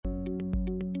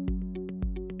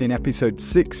In episode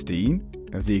 16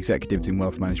 of the Executives in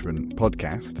Wealth Management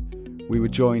podcast, we were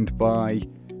joined by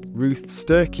Ruth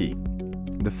Sturkey,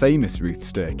 the famous Ruth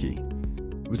Sturkey.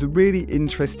 It was a really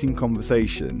interesting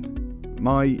conversation.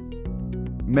 My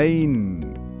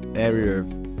main area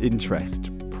of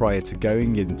interest prior to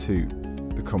going into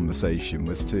the conversation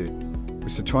was to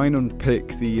try and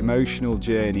unpick the emotional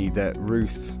journey that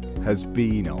Ruth has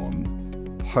been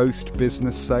on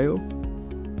post-business sale.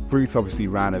 Ruth obviously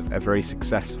ran a very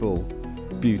successful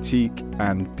boutique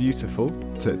and beautiful,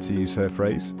 to use her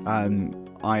phrase,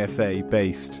 IFA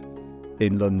based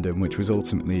in London, which was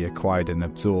ultimately acquired and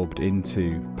absorbed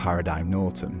into Paradigm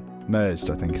Norton. Merged,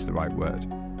 I think is the right word.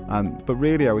 But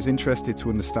really I was interested to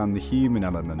understand the human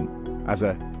element as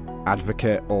an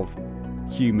advocate of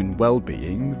human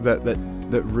well-being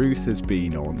that Ruth has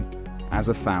been on as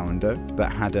a founder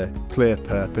that had a clear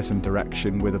purpose and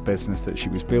direction with a business that she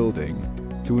was building,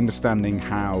 to understanding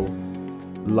how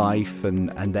life and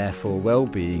therefore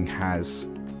well-being has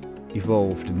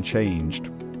evolved and changed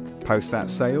post that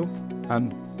sale.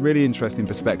 Really interesting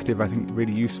perspective, I think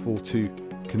really useful to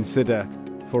consider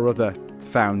for other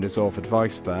founders of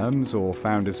advice firms or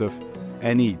founders of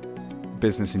any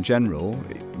business in general.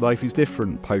 Life is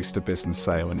different post a business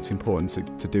sale, and it's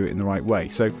important to do it in the right way.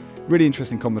 So really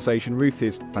interesting conversation. Ruth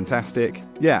is fantastic.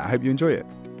 Yeah, I hope you enjoy it.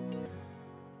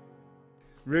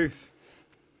 Ruth,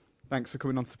 thanks for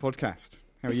coming onto the podcast.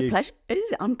 How are you? It's a pleasure.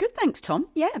 I'm good, thanks, Tom.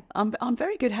 Yeah, I'm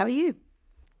very good. How are you?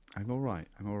 I'm all right.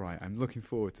 I'm looking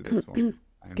forward to this one.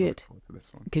 Good.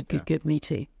 Good. Me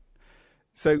too.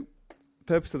 So, the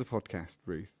purpose of the podcast,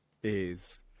 Ruth,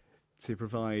 is to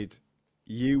provide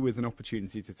you with an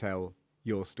opportunity to tell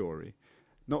your story.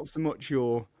 Not so much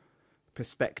your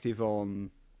perspective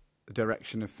on the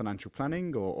direction of financial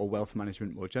planning or wealth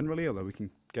management more generally, although we can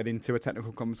get into a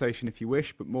technical conversation if you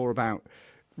wish, but more about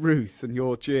Ruth and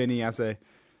your journey as a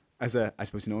I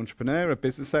suppose, an entrepreneur, a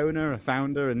business owner, a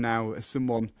founder, and now as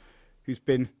someone who's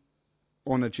been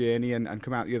on a journey and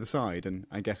come out the other side, and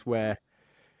I guess where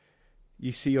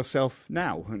you see yourself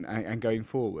now and going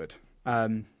forward.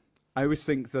 I always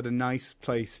think that a nice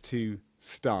place to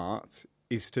start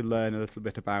is to learn a little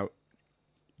bit about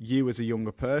you as a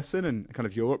younger person and kind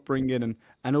of your upbringing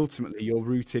and ultimately your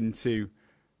route into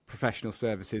professional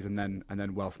services and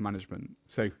then wealth management.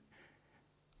 So,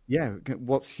 yeah,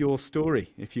 what's your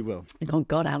story, if you will? Oh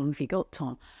God, how long have you got,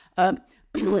 Tom?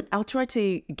 I'll try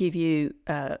to give you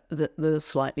the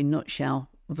slightly nutshell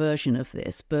version of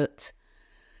this, but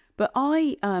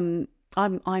I'm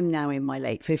now in my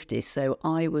late 50s, so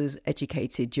I was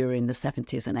educated during the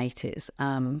 70s and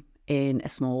 80s in a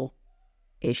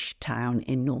small-ish town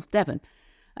in North Devon.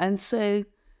 And so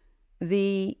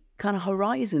the kind of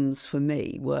horizons for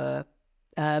me were,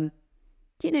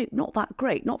 not that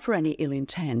great, not for any ill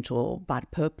intent or bad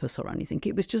purpose or anything.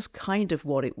 It was just kind of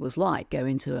what it was like,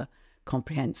 going to a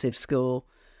comprehensive school,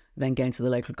 then going to the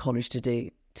local college to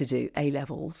do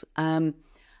A-levels. There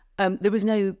was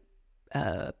no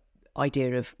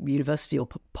idea of university or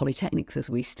polytechnics as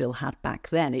we still had back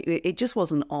then. It just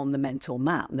wasn't on the mental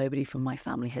map. Nobody from my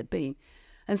family had been.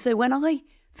 And so when I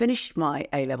finished my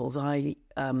A-levels, I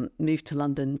moved to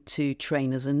London to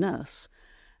train as a nurse.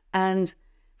 And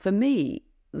for me,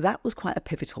 that was quite a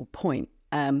pivotal point.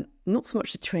 Not so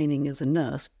much the training as a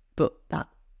nurse, but that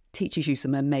teaches you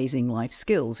some amazing life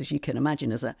skills, as you can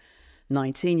imagine, as a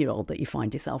 19-year-old, that you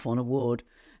find yourself on a ward,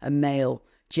 a male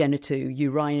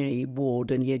genito-urinary ward,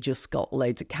 and you just got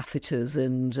loads of catheters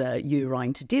and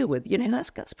urine to deal with.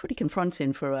 That's pretty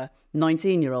confronting for a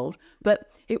 19-year-old. But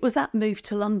it was that move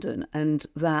to London and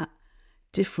that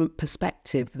different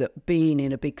perspective, that being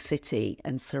in a big city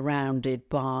and surrounded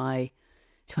by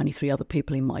 23 other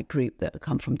people in my group that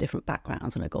come from different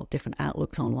backgrounds and have got different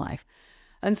outlooks on life.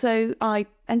 And so I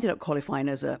ended up qualifying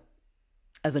as a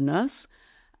nurse.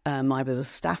 I was a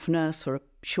staff nurse for a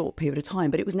short period of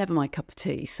time, but it was never my cup of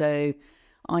tea. So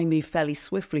I moved fairly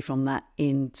swiftly from that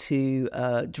into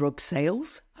drug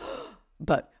sales.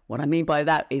 But what I mean by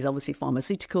that is obviously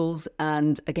pharmaceuticals.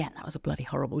 And again, that was a bloody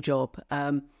horrible job.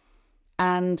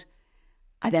 And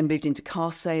I then moved into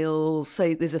car sales.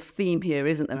 So there's a theme here,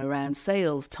 isn't there, around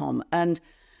sales, Tom? And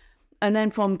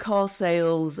then from car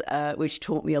sales, which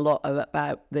taught me a lot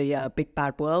about the big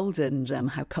bad world and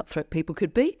how cutthroat people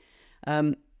could be,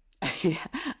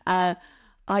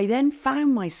 I then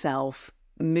found myself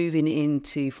moving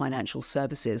into financial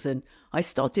services. And I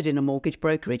started in a mortgage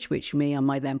brokerage, which me and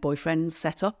my then boyfriend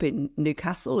set up in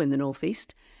Newcastle in the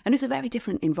northeast. And it's a very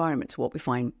different environment to what we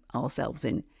find ourselves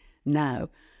in now.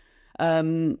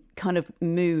 Kind of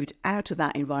moved out of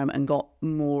that environment and got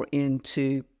more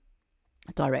into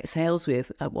direct sales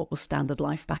with what was Standard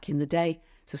Life back in the day.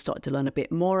 So started to learn a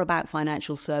bit more about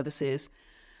financial services,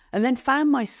 and then found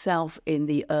myself in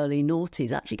the early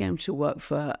noughties actually going to work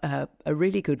for a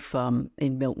really good firm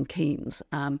in Milton Keynes.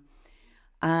 And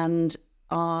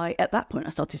at that point, I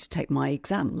started to take my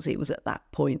exams. It was at that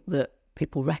point that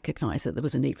people recognised that there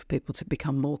was a need for people to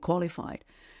become more qualified.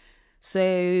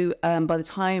 So by the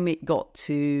time it got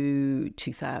to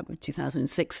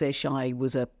 2006-ish, I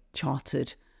was a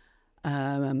chartered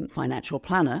financial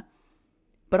planner.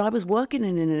 But I was working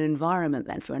in an environment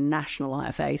then for a national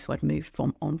IFA, so I'd moved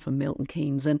from Milton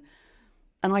Keynes. And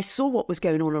I saw what was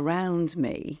going on around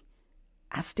me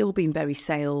as still being very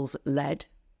sales-led.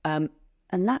 And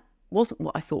that wasn't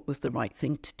what I thought was the right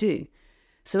thing to do.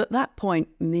 So at that point,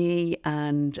 me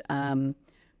and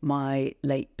my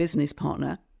late business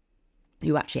partner,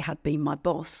 who actually had been my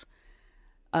boss,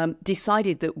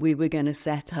 decided that we were going to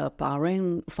set up our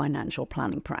own financial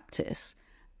planning practice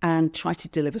and try to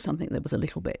deliver something that was a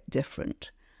little bit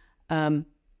different. I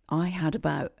had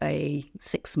about a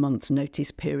 6-month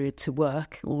notice period to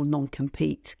work, or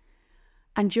non-compete.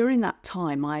 And during that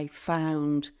time, I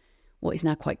found what is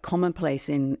now quite commonplace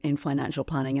in financial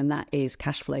planning, and that is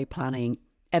cash flow planning,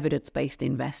 evidence-based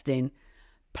investing,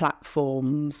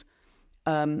 platforms,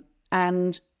 and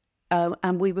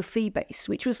we were fee-based,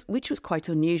 which was quite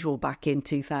unusual back in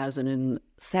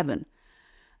 2007.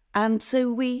 And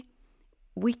so we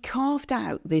carved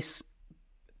out this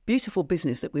beautiful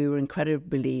business that we were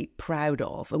incredibly proud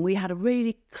of, and we had a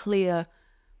really clear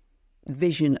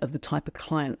vision of the type of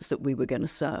clients that we were going to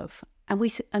serve, and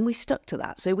we stuck to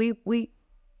that. So we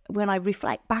when I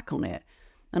reflect back on it,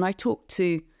 and I talk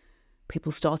to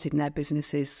people started in their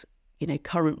businesses,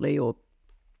 currently or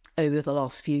over the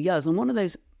last few years, and one of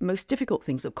those most difficult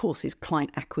things, of course, is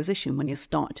client acquisition when you're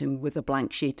starting with a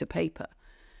blank sheet of paper.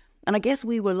 And I guess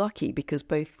we were lucky because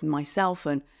both myself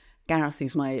and Gareth,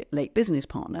 who's my late business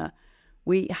partner,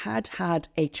 we had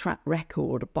a track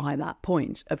record by that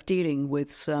point of dealing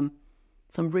with some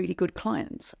really good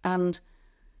clients, and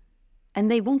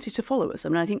they wanted to follow us. I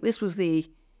mean, I think this was the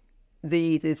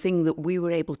thing that we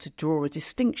were able to draw a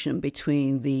distinction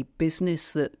between the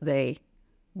business that they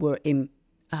were in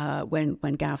when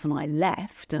Gareth and I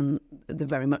left, and the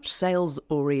very much sales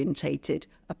orientated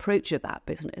approach of that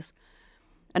business,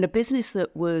 and a business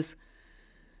that was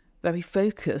very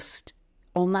focused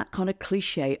on that kind of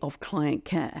cliche of client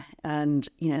care. And,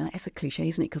 it's a cliche,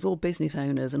 isn't it? Because all business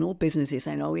owners and all businesses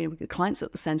saying, the client's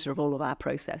at the centre of all of our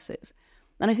processes.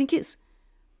 And I think it's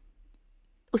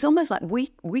almost like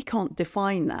we can't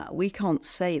define that. We can't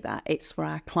say that. It's for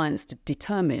our clients to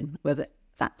determine whether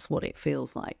that's what it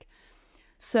feels like.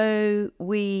 So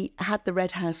we had the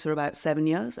Red House for about 10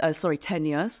 years.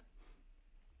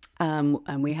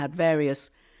 And we had various,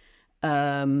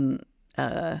 I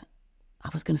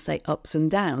was going to say ups and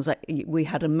downs. We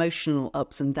had emotional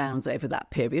ups and downs over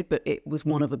that period, but it was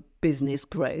one of a business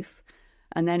growth.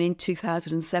 And then in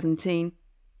 2017,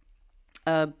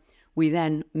 we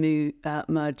then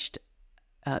merged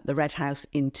the Red House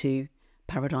into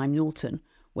Paradigm Norton,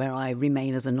 where I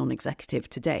remain as a non-executive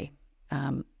today.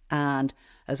 And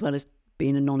as well as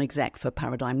being a non-exec for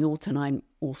Paradigm Norton, I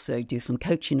also do some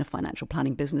coaching of financial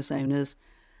planning business owners,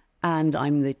 and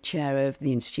I'm the chair of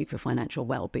the Institute for Financial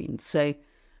Wellbeing. So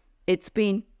it's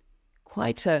been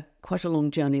quite a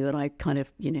long journey that I kind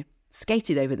of,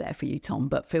 skated over there for you, Tom,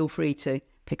 but feel free to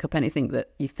pick up anything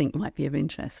that you think might be of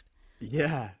interest.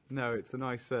 Yeah, no, it's a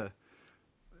nice,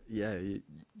 you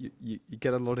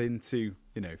get a lot into,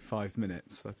 5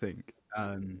 minutes, I think.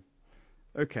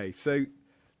 Okay, so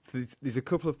there's a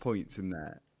couple of points in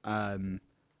there.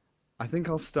 I think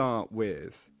I'll start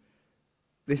with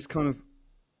this kind of,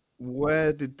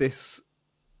 where did this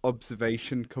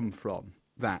observation come from?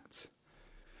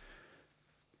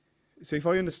 So if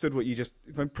I understood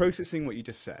if I'm processing what you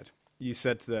just said, you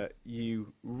said that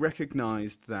you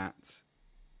recognized that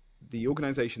the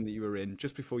organization that you were in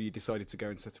just before you decided to go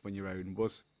and set up on your own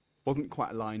wasn't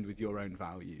quite aligned with your own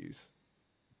values.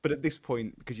 But at this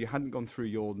point, because you hadn't gone through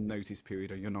your notice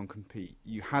period or your non-compete,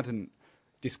 you hadn't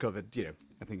discovered,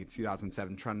 I think in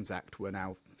 2007, Transact were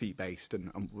now fee-based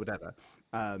and whatever,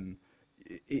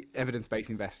 evidence-based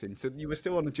investing. So you were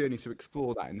still on a journey to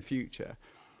explore that in the future.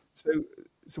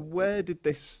 So where did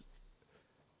this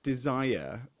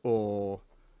desire or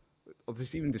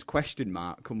even this question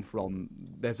mark come from?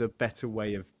 There's a better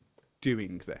way of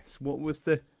doing this. What was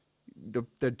the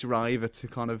driver to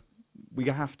kind of, we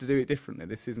have to do it differently,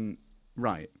 this isn't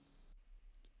right?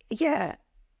 Yeah.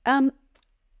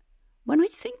 When I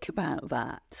think about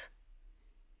that,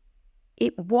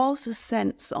 it was a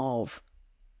sense of,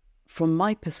 from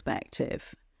my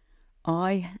perspective,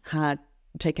 I had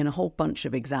taken a whole bunch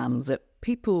of exams that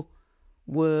people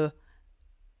were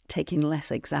taking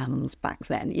less exams back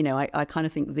then. You know, I kind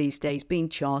of think these days being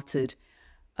chartered,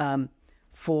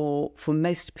 for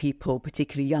most people,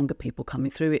 particularly younger people coming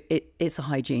through, it's a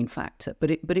hygiene factor, but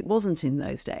it wasn't in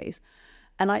those days.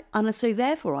 And so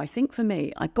therefore, I think for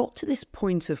me, I got to this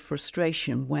point of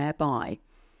frustration whereby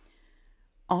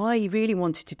I really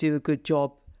wanted to do a good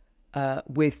job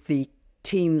with the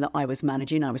team that I was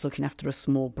managing. I was looking after a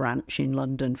small branch in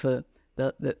London for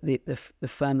the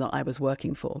firm that I was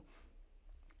working for.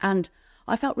 And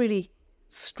I felt really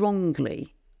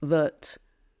strongly that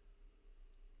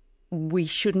we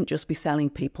shouldn't just be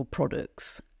selling people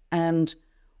products. And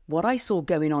what I saw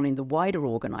going on in the wider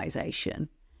organisation,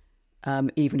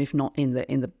 even if not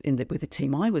with the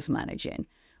team I was managing,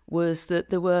 was that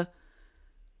there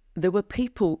were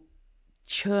people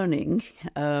churning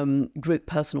group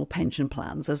personal pension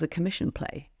plans as a commission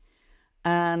play,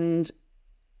 and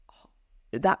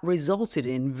that resulted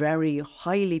in very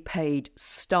highly paid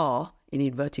star, in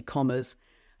inverted commas,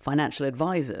 financial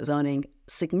advisors earning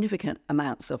significant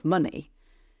amounts of money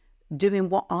doing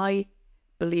what I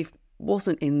believe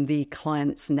wasn't in the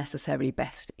client's necessary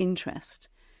best interest.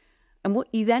 And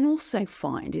what you then also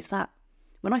find is that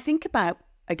when I think about,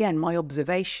 again, my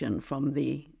observation from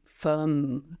the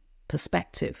firm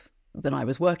perspective that I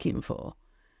was working for,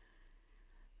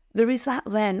 there is that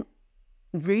then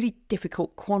really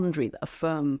difficult quandary that a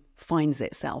firm finds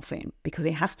itself in, because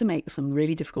it has to make some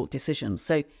really difficult decisions.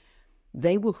 So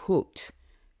they were hooked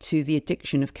to the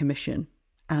addiction of commission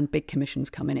and big commissions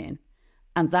coming in.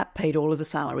 And that paid all of the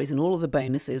salaries and all of the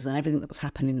bonuses and everything that was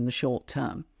happening in the short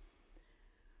term.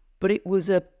 But it was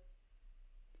I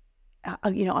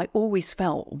always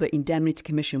felt that indemnity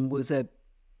commission was a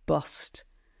bust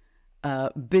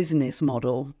business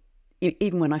model,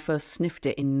 even when I first sniffed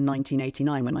it in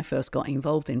 1989, when I first got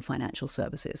involved in financial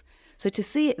services. So to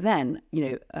see it then,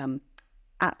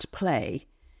 at play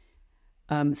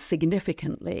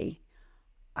significantly,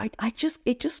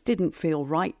 it just didn't feel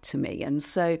right to me. And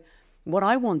so what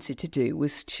I wanted to do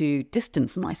was to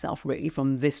distance myself really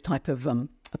from this type of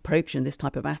approach and this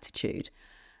type of attitude.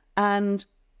 And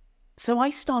so I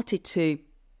started to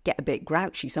get a bit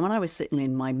grouchy. So when I was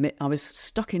sitting I was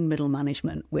stuck in middle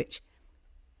management, which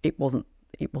it wasn't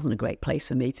a great place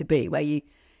for me to be, where you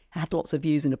had lots of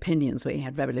views and opinions, where you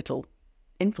had very little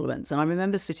influence. And I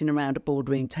remember sitting around a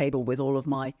boardroom table with all of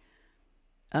my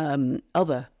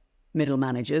other middle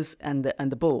managers and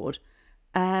the board,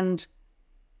 and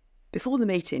before the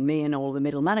meeting, me and all the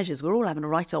middle managers were all having a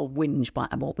right old whinge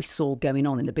about what we saw going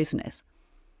on in the business.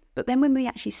 But then when we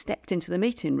actually stepped into the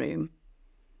meeting room,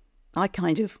 I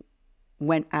kind of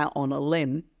went out on a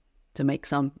limb to make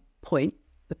some point,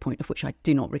 the point of which I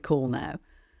do not recall now.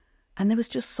 And there was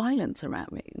just silence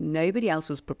around me. Nobody else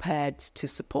was prepared to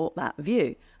support that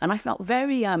view. And I felt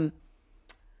very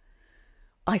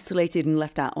isolated and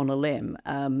left out on a limb,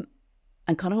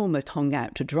 and kind of almost hung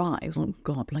out to dry. I was like,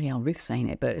 God, bloody hell, Ruth's saying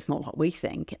it, but it's not what we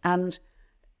think. And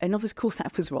of course,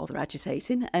 that was rather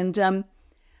agitating. And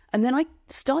then I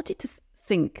started to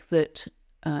think that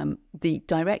the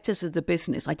directors of the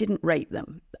business, I didn't rate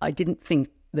them. I didn't think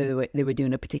they were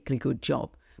doing a particularly good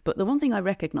job. But the one thing I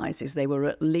recognised is they were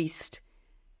at least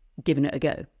giving it a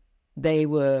go. They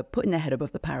were putting their head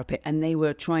above the parapet, and they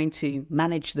were trying to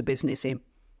manage the business in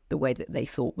the way that they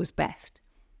thought was best.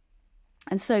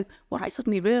 And so what I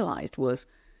suddenly realised was,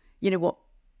 you know what,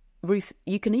 Ruth,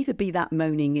 you can either be that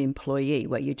moaning employee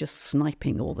where you're just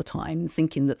sniping all the time,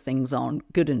 thinking that things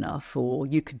aren't good enough, or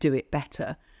you could do it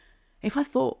better. If I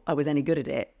thought I was any good at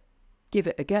it, give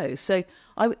it a go. So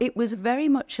it was very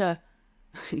much a,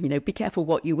 be careful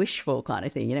what you wish for kind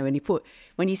of thing.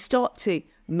 When you start to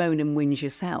moan and whinge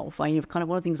yourself, kind of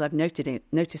one of the things I've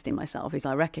noticed in myself is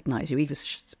I recognise you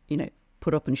either,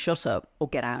 put up and shut up, or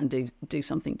get out and do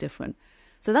something different.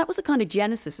 So that was the kind of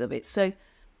genesis of it. So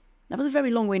that was a very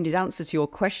long-winded answer to your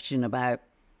question about,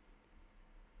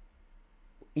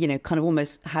 kind of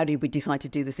almost how did we decide to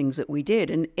do the things that we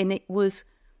did. And it was,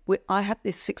 I had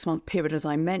this 6-month period, as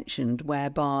I mentioned,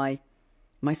 whereby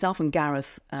myself and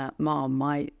Gareth Marr,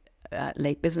 my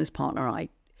late business partner,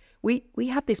 we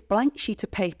had this blank sheet of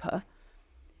paper.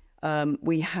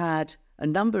 We had a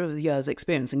number of years'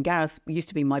 experience, and Gareth used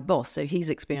to be my boss, so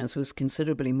his experience was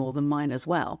considerably more than mine as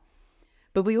well.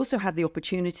 But we also had the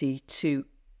opportunity to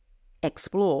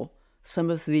explore some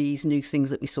of these new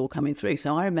things that we saw coming through.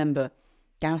 So I remember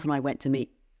Gareth and I went to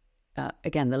meet,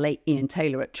 again, the late Ian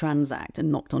Taylor at Transact,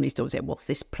 and knocked on his door and said, what's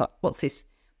this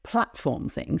platform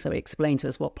thing? So he explained to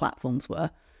us what platforms were.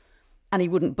 And he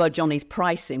wouldn't budge on his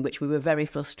pricing, which we were very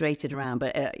frustrated around,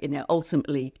 but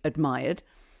ultimately admired.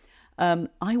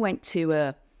 I went to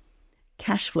a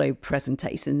cash flow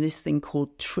presentation, this thing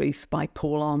called Truth by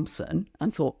Paul Armson,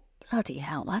 and thought, bloody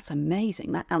hell, that's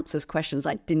amazing. That answers questions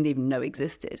I didn't even know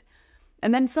existed.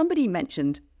 And then somebody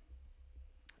mentioned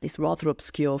this rather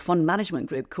obscure fund management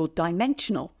group called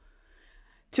Dimensional,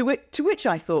 to which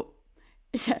I thought,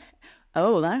 yeah,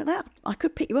 oh, that I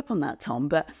could pick you up on that, Tom,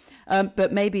 but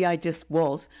maybe I just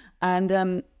was.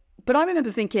 And but I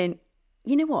remember thinking,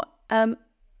 you know what?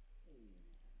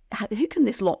 Who can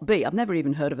this lot be? I've never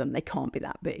even heard of them. They can't be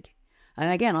that big.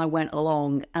 And again, I went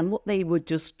along, and what they were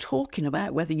just talking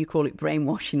about, whether you call it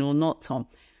brainwashing or not, Tom,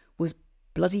 was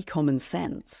bloody common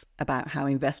sense about how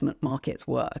investment markets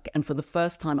work. And for the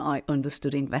first time, I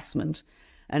understood investment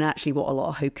and actually what a lot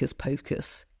of hocus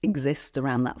pocus exists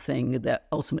around that thing that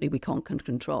ultimately we can't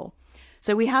control.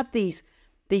 So we had these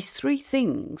three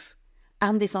things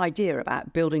and this idea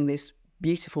about building this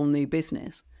beautiful new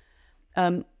business.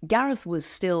 Gareth was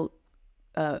still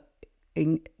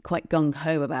quite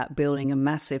gung-ho about building a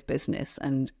massive business,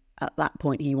 and at that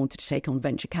point he wanted to take on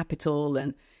venture capital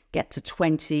and get to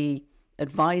 20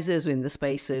 advisors in the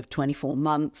space of 24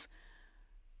 months.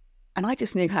 And I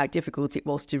just knew how difficult it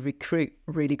was to recruit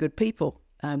really good people,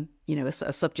 a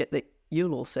subject that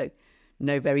you'll also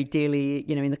know very dearly,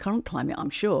 in the current climate, I'm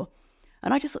sure.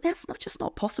 And I just thought, that's just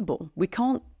not possible. We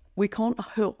can't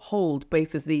hold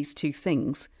both of these two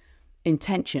things in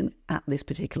tension at this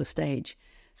particular stage.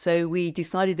 So we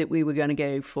decided that we were going to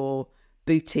go for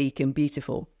boutique and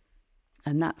beautiful.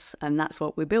 And that's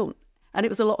what we built. And it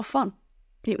was a lot of fun.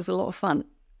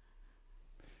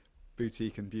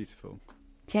 Boutique and beautiful.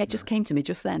 Yeah, it just came to me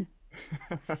just then.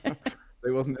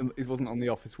 It wasn't on the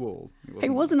office wall. It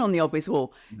wasn't on the office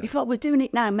wall. No. If I was doing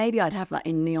it now, maybe I'd have that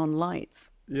in neon lights.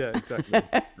 Yeah, exactly.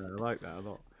 I like that a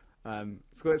lot.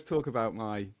 So let's talk about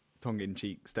my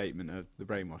tongue-in-cheek statement of the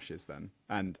brainwashers then.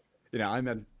 And, I'm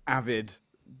an avid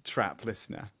Trap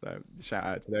listener, so shout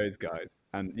out to those guys.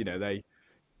 And, they,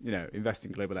 invest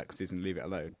in global equities and leave it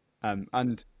alone. And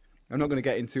I'm not going to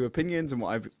get into opinions and what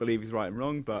I believe is right and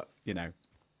wrong, but,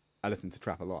 I listen to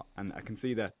Trap a lot, and I can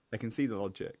see the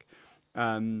logic.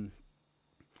 How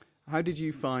did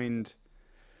you find?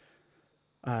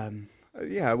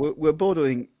 We're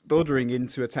bordering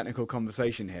into a technical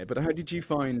conversation here, but how did you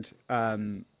find?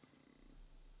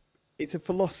 It's a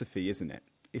philosophy, isn't it?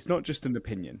 It's not just an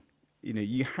opinion.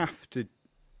 You have to.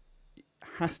 It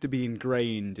has to be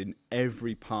ingrained in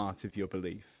every part of your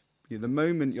belief. The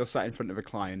moment you're sat in front of a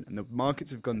client and the markets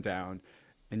have gone down,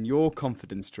 and your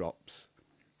confidence drops,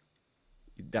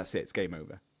 that's it. It's game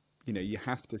over. You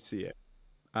have to see it.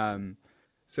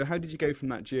 So how did you go from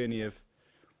that journey of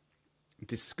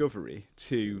discovery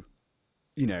to,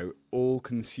 all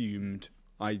consumed,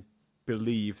 I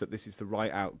believe that this is the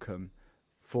right outcome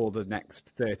for the next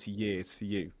 30 years for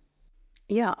you?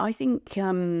 Yeah, I think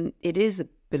it is a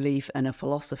belief and a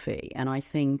philosophy. And I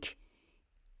think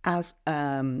as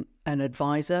an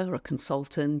advisor, a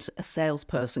consultant, a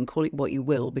salesperson, call it what you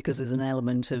will, because there's an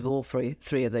element of all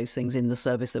three of those things in the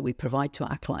service that we provide to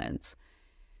our clients.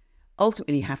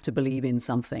 Ultimately, you have to believe in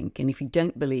something. And if you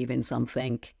don't believe in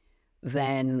something,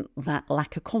 then that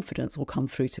lack of confidence will come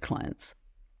through to clients.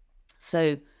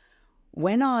 So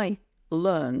when I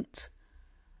learnt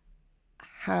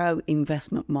how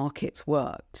investment markets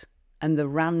worked and the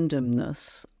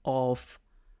randomness of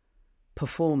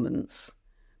performance,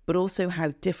 but also how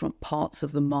different parts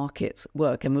of the markets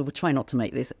work, and we will try not to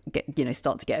make this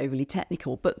start to get overly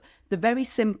technical, but the very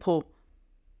simple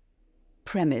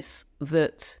premise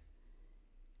that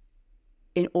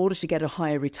in order to get a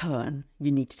higher return,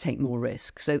 you need to take more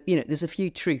risk. So, there's a few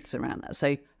truths around that.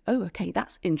 So, oh, okay,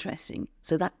 that's interesting.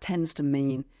 So that tends to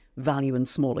mean value in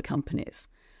smaller companies.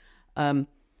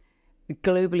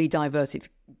 Globally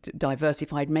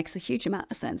diversified makes a huge amount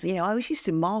of sense. I always used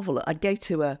to marvel at, I'd go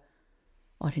to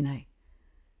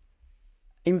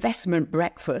investment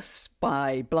breakfast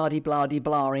by blah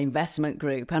investment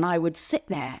group, and I would sit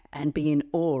there and be in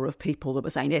awe of people that were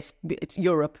saying, yes, it's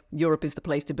Europe is the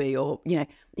place to be, or you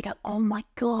go, oh my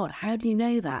God, how do you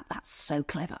know that? That's so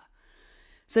clever.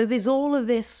 So there's all of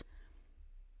this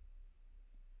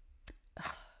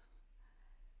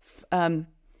kind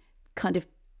of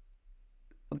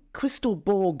crystal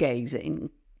ball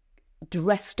gazing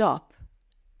dressed up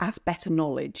as better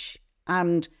knowledge,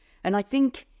 and I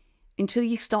think until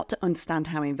you start to understand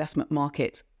how investment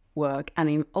markets work,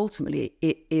 and ultimately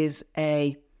it is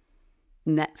a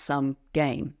net sum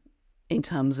game in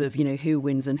terms of who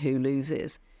wins and who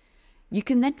loses, you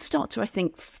can then start to, I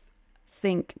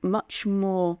think much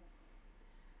more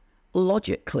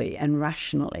logically and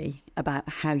rationally about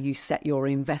how you set your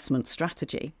investment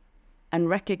strategy, and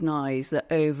recognize that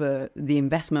over the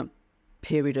investment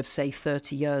period of, say,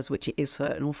 30 years, which it is for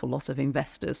an awful lot of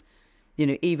investors,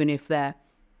 even if they're,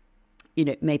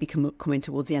 maybe coming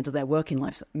towards the end of their working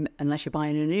lives, unless you're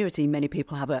buying an annuity, many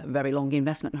people have a very long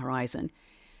investment horizon.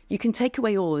 You can take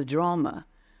away all the drama.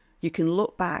 You can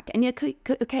look back and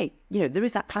okay, there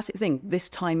is that classic thing, this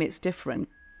time it's different.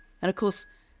 And of course,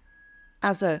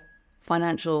 as a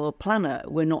financial planner,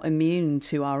 we're not immune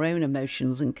to our own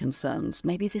emotions and concerns.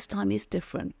 Maybe this time is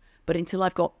different. But until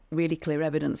I've got really clear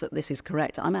evidence that this is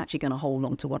correct, I'm actually going to hold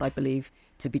on to what I believe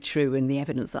to be true and the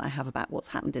evidence that I have about what's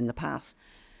happened in the past.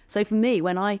 So for me,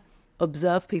 when I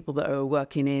observe people that are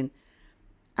working in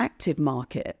active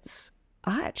markets,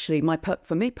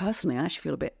 for me personally, I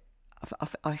actually feel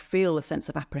I feel a sense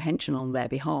of apprehension on their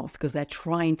behalf because they're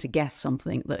trying to guess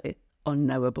something that is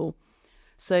unknowable.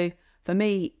 So for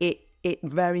me, it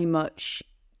very much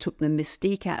took the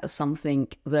mystique out of something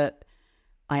that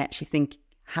I actually think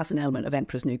has an element of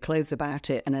Emperor's New Clothes about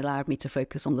it, and allowed me to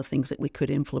focus on the things that we could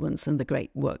influence and the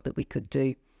great work that we could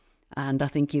do. And I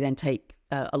think you then take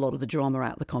a lot of the drama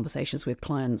out of the conversations with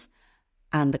clients,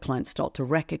 and the clients start to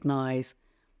recognise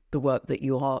the work that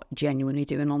you are genuinely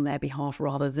doing on their behalf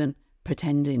rather than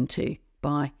pretending to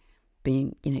by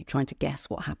being, trying to guess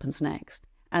what happens next.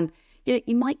 And,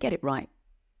 you might get it right,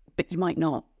 but you might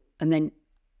not. And then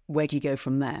where do you go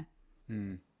from there?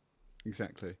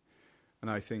 Exactly.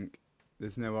 And I think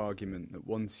there's no argument that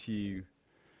once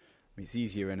it's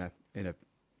easier in a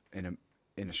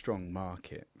strong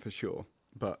market for sure,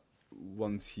 but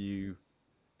once you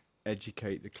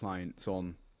educate the clients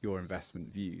on your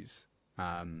investment views,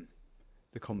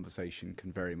 the conversation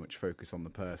can very much focus on the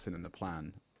person and the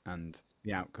plan and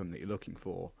the outcome that you're looking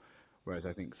for. Whereas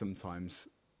I think sometimes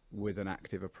with an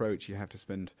active approach, you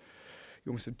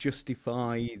almost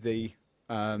justify the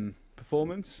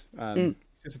performance. It's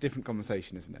just a different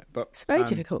conversation, isn't it? But it's a very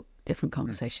different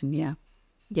conversation. Yeah.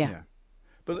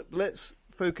 But let's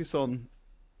focus on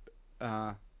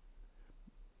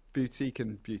boutique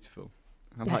and beautiful.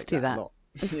 Let's do that. A lot.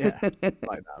 Yeah, I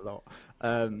like that a lot.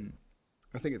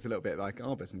 I think it's a little bit like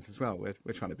our business as well. We're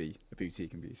trying to be a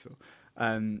boutique and beautiful.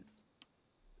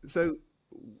 So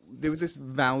there was this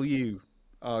value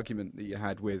argument that you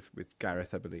had with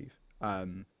Gareth, I believe,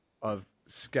 of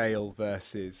scale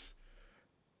versus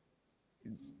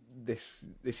this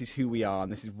is who we are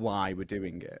and this is why we're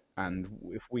doing it. And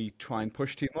if we try and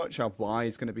push too much, our why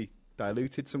is going to be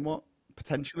diluted somewhat,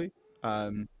 potentially.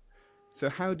 So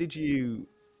how did you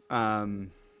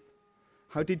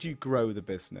grow the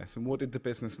business, and what did the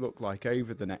business look like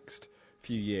over the next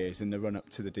few years in the run up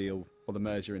to the deal or the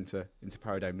merger into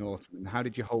Paradigm Norton? And how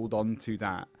did you hold on to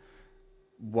that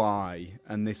why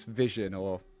and this vision,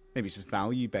 or maybe it's just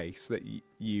value base that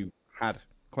you had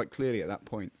quite clearly at that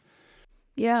point?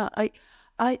 Yeah,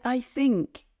 I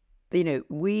think,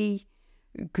 we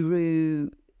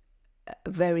grew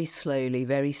very slowly,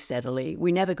 very steadily.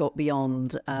 We never got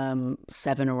beyond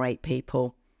 7 or 8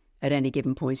 people at any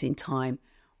given point in time.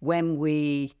 When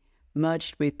we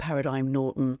merged with Paradigm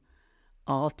Norton,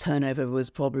 our turnover was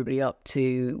probably up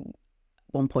to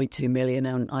 1.2 million,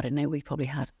 and I don't know, we probably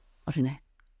had,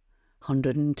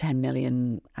 110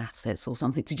 million assets or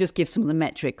something, to just give some of the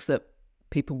metrics that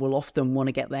people will often want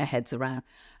to get their heads around.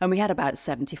 And we had about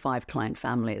 75 client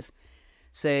families.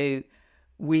 So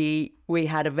we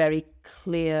had a very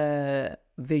clear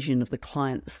vision of the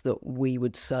clients that we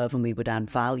would serve and we would add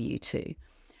value to.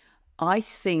 I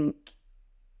think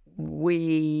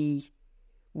we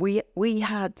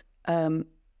had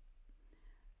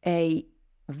a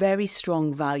very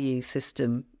strong value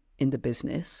system in the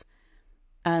business,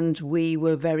 and we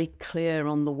were very clear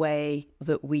on the way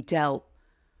that we dealt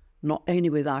not only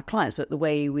with our clients, but the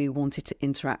way we wanted to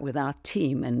interact with our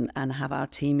team and have our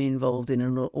team involved in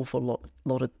an awful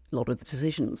lot of the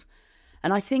decisions.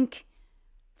 And I think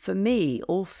for me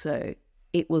also,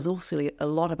 it was also a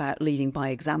lot about leading by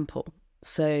example.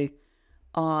 So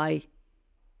I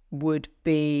would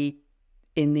be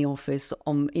in the office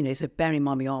so bear in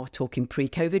mind we are talking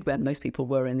pre-COVID, where most people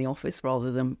were in the office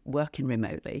rather than working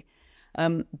remotely.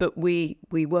 But we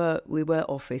were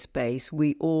office-based.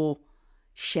 We all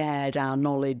shared our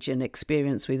knowledge and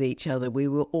experience with each other. We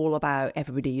were all about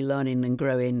everybody learning and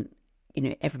growing.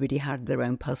 Everybody had their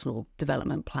own personal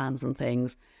development plans and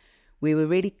things. We were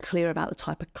really clear about the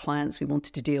type of clients we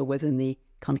wanted to deal with and the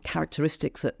kind of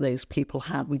characteristics that those people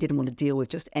had. We didn't want to deal with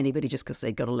just anybody just because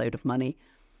they got a load of money.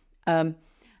 And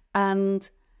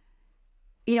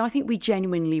I think we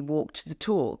genuinely walked the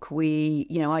talk.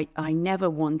 I never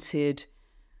wanted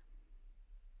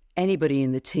anybody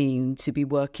in the team to be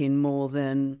working more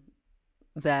than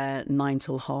their 9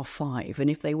 till 5:30, and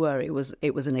if they were, it was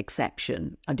an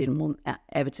exception. I didn't want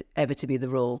ever to be the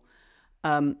rule.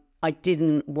 I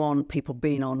didn't want people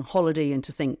being on holiday and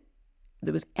to think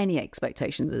there was any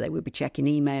expectation that they would be checking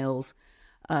emails.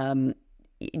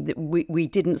 We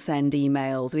didn't send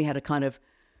emails. We had a kind of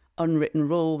unwritten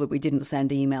rule that we didn't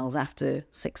send emails after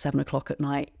 6, 7 o'clock at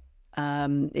night.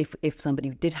 If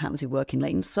somebody did happen to be working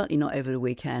late, and certainly not over the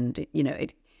weekend,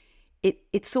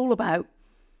 it's all about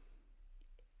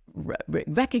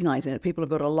recognizing that people have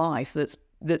got a life that's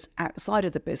outside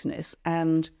of the business,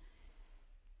 and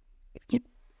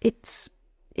there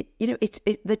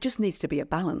just needs to be a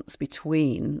balance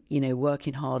between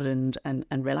working hard and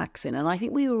relaxing. And I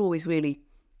think we were always really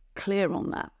clear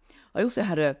on that. I also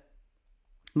had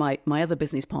my other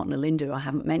business partner, Linda, who I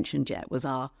haven't mentioned yet, was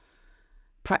our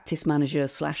practice manager /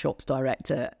 ops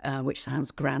director, which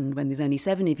sounds grand when there's only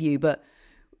 7 of you, but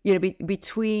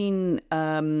between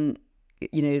Linda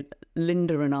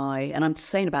and I, and I'm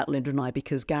saying about Linda and I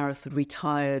because Gareth had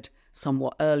retired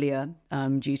somewhat earlier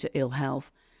due to ill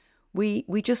health.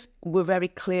 We just were very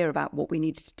clear about what we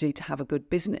needed to do to have a good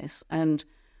business, and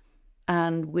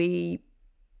we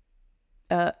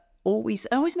I always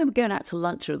remember going out to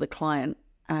lunch with a client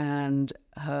and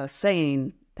her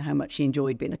saying how much she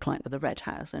enjoyed being a client of the Red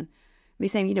House, and me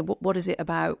saying, what is it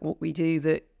about what we do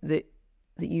that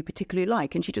you particularly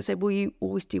like? And she just said, well, you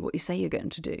always do what you say you're going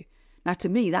to do. Now, to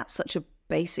me, that's such a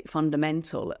basic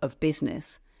fundamental of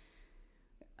business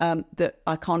that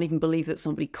I can't even believe that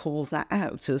somebody calls that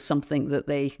out as something that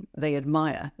they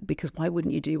admire, because why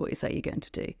wouldn't you do what you say you're going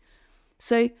to do?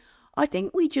 So I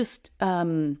think we just,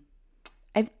 I'd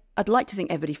like to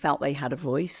think everybody felt they had a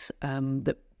voice,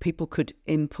 that people could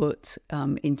input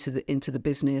into the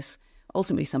business.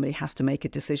 Ultimately, somebody has to make a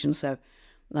decision. So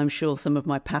I'm sure some of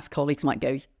my past colleagues might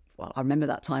go, well, I remember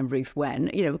that time, Ruth, when,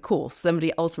 of course,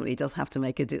 somebody ultimately does have to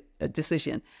make a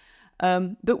decision.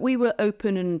 But we were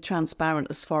open and transparent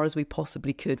as far as we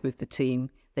possibly could with the team.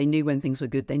 They knew when things were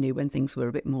good. They knew when things were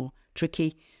a bit more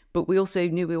tricky. But we also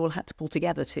knew we all had to pull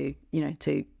together to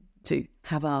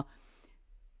have our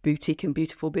boutique and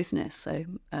beautiful business. So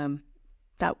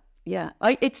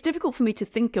it's difficult for me to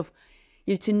think of,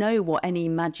 to know what any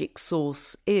magic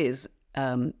sauce is,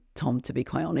 Tom, to be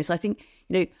quite honest. I think,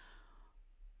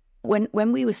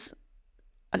 when we was,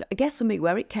 I guess for me,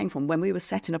 where it came from, when we were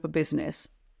setting up a business,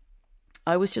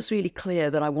 I was just really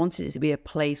clear that I wanted it to be a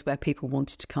place where people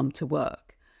wanted to come to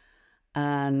work,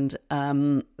 and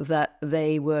that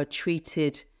they were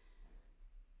treated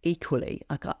equally.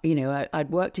 I'd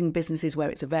worked in businesses where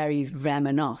it's a very them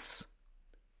and us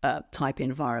type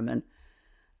environment,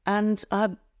 and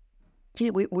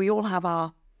we all have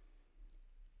our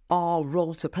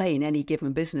role to play in any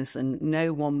given business, and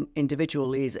no one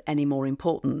individual is any more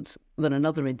important than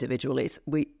another individual is.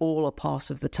 We all are part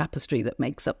of the tapestry that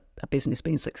makes up a business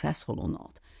being successful or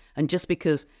not. And just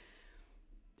because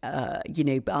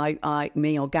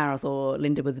me or Gareth or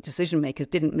Linda were the decision makers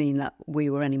didn't mean that we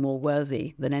were any more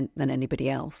worthy than anybody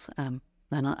else. And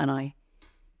I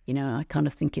kind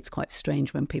of think it's quite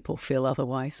strange when people feel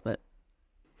otherwise, but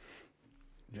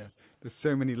yeah. There's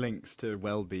so many links to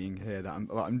well-being here that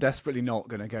I'm desperately not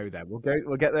going to go there. We'll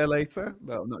get there later,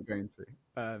 but I'm not going to.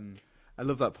 I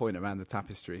love that point around the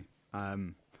tapestry.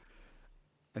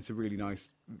 It's a really nice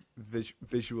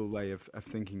visual way of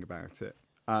thinking about it.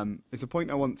 It's a point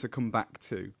I want to come back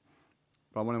to,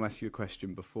 but I want to ask you a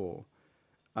question before.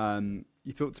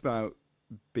 You talked about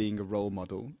being a role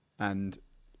model and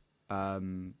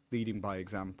leading by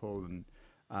example,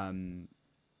 and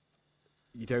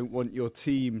you don't want your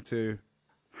team to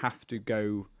have to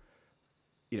go,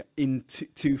 in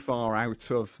too far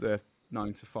out of the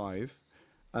 9 to 5.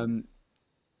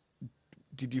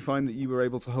 Did you find that you were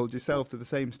able to hold yourself to the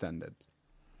same standard?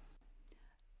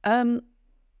 Do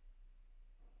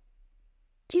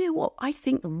you know what? I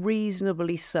think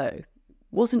reasonably so.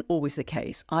 Wasn't always the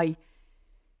case.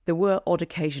 There were odd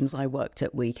occasions I worked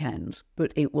at weekends,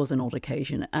 but it was an odd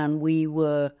occasion, and we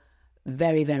were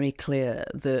very, very clear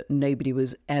that nobody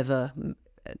was ever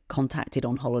contacted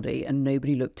on holiday, and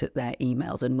nobody looked at their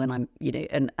emails. And when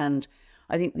and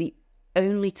I think the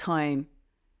only time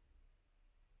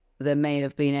there may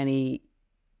have been any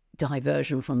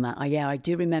diversion from that, I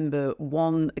do remember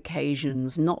one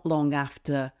occasions not long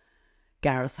after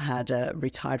Gareth had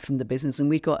retired from the business, and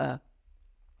we got a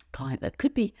client that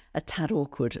could be a tad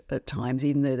awkward at times,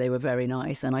 even though they were very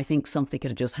nice. And I think something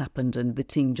had just happened, and the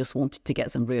team just wanted to get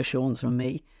some reassurance from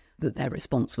me that their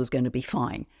response was going to be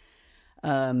fine.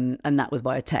 And that was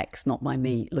by a text, not by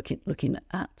me looking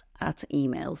at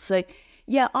emails. So,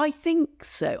 yeah, I think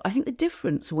so. I think the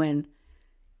difference when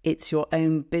it's your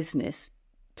own business,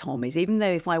 Tom, is even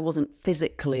though if I wasn't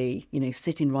physically,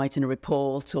 sitting writing a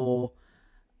report or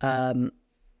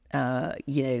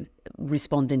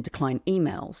responding to client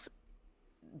emails.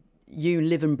 You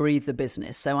live and breathe the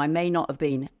business. So I may not have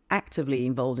been actively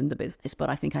involved in the business, but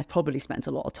I think I probably spent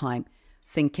a lot of time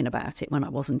thinking about it when I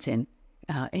wasn't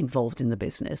involved in the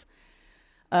business.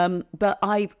 But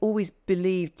I've always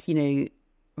believed,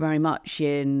 very much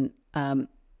in,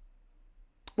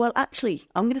 well, actually,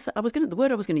 the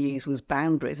word I was going to use was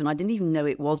boundaries, and I didn't even know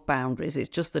it was boundaries. It's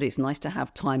just that it's nice to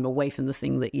have time away from the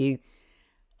thing that you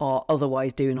are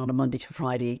otherwise doing on a Monday to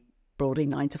Friday, broadly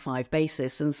 9 to 5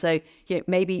 basis. And so,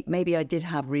 maybe I did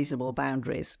have reasonable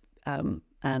boundaries.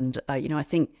 I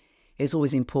think it's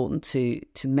always important to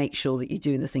make sure that you're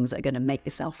doing the things that are going to make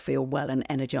yourself feel well and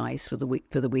energized for the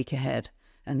week ahead.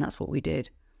 And that's what we did.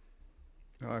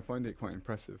 I find it quite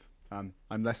impressive. I'm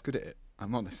less good at it,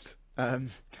 I'm honest.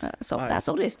 That's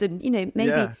honest. And,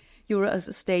 maybe you're at a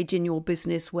stage in your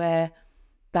business where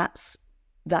that's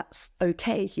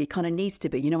okay. It kind of needs to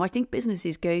be. I think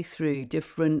businesses go through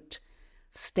different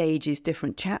stages,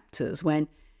 different chapters when,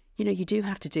 you do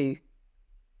have to do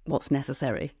what's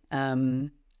necessary. I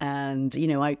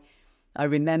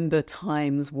remember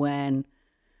times when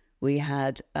we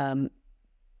had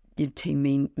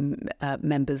team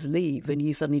members leave, and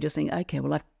you suddenly just think, okay,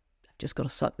 well, I've just got to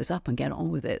suck this up and get on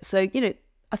with it. So,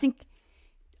 I think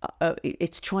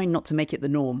it's trying not to make it the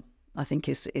norm, I think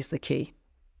is the key.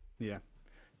 Yeah,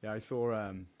 I saw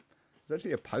there's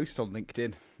actually a post on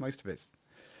LinkedIn. Most of it's,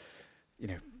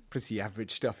 pretty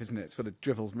average stuff, isn't it? It's sort of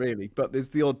drivel, really. But there's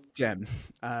the odd gem.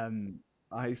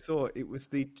 I saw it was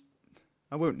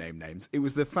I won't name names. It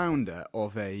was the founder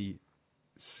of a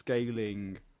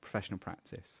scaling professional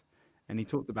practice. And he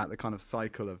talked about the kind of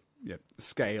cycle of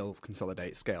scale,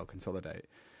 consolidate,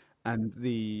 and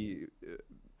the,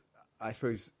 I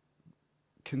suppose,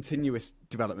 continuous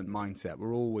development mindset.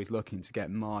 We're always looking to get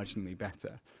marginally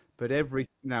better, but every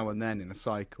now and then in a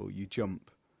cycle, you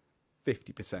jump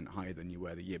 50% higher than you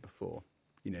were the year before.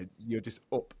 You're just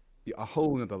up a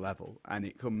whole other level, and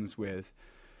it comes with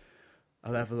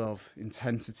a level of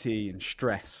intensity and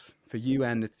stress for you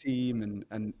and the team,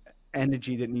 and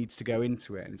energy that needs to go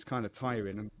into it, and it's kind of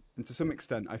tiring. And to some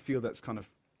extent, I feel that's kind of,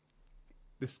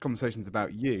 this conversation's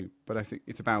about you, but I think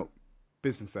it's about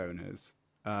business owners.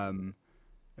 I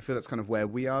feel that's kind of where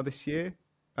we are this year.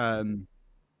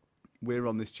 We're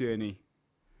on this journey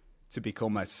to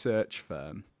become a search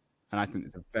firm, and I think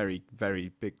there's a very,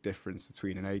 very big difference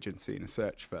between an agency and a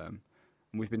search firm.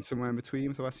 And we've been somewhere in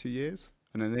between for the last few years.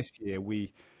 And then this year,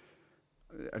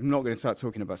 I'm not going to start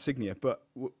talking about Signia, but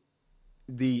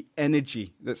the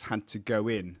energy that's had to go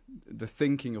in, the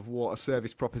thinking of what a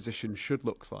service proposition should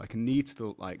look like and needs to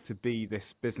look like to be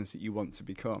this business that you want to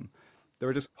become. There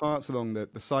are just parts along the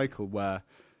cycle where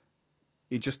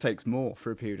it just takes more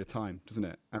for a period of time, doesn't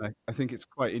it? And I think it's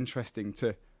quite interesting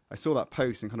I saw that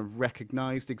post and kind of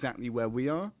recognized exactly where we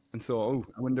are and thought,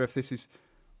 I wonder if this is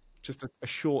just a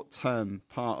short-term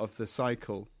part of the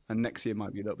cycle, and next year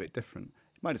might be a little bit different.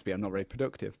 It might just be I'm not very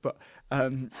productive, but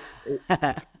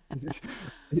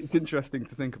it's interesting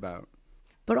to think about.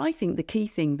 But I think the key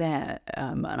thing there,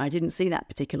 and I didn't see that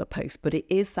particular post, but it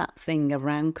is that thing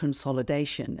around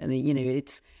consolidation. And,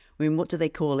 what do they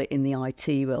call it in the IT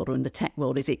world or in the tech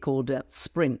world? Is it called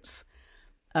sprints?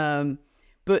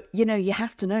 But, you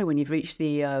have to know when you've reached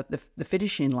the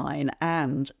finishing line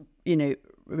and,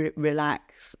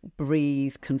 relax,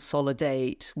 breathe,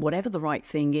 consolidate, whatever the right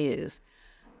thing is,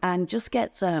 and just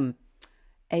get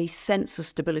a sense of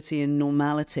stability and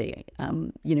normality,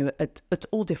 at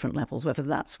all different levels, whether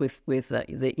that's with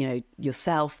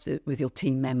yourself, with your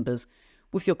team members,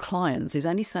 with your clients. There's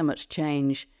only so much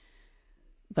change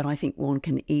that I think one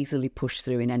can easily push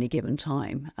through in any given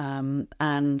time.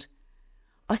 And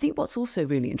I think what's also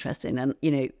really interesting, and,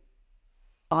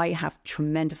 I have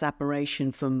tremendous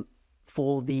admiration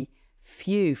for the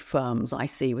few firms I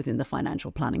see within the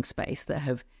financial planning space that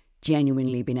have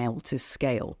genuinely been able to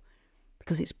scale,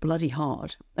 because it's bloody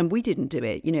hard. And we didn't do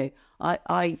it.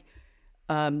 I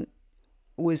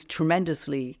was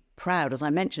tremendously proud, as I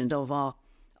mentioned, of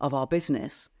our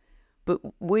business, but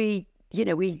we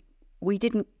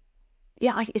didn't.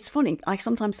 Yeah, it's funny. I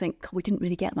sometimes think, God, we didn't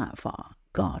really get that far.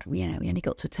 God, we only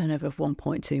got to a turnover of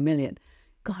 1.2 million.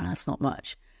 God, that's not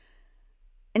much.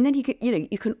 And then you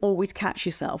can always catch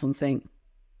yourself and think,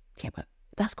 yeah, but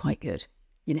that's quite good.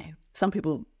 Some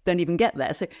people don't even get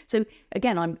there. So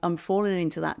again, I'm falling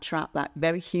into that trap, that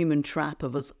very human trap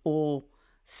of us all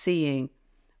seeing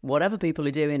what other people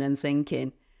are doing and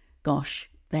thinking, gosh,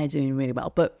 they're doing really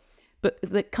well. But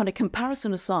the kind of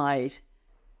comparison aside,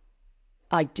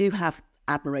 I do have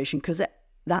admiration, because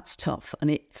that's tough,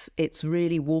 and it's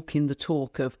really walking the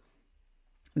talk of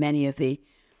many of the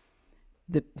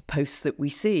the posts that we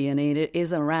see, and it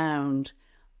is around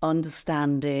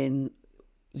understanding,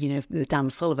 the Dan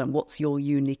Sullivan, what's your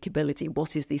unique ability?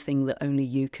 What is the thing that only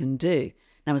you can do?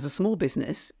 Now, as a small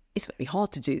business, it's very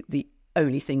hard to do the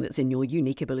only thing that's in your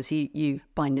unique ability. You,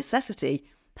 by necessity,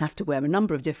 have to wear a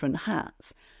number of different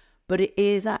hats. But it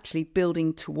is actually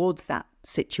building towards that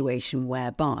situation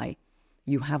whereby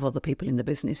you have other people in the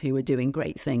business who are doing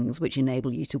great things which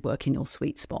enable you to work in your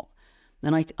sweet spot.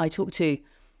 And I talk to,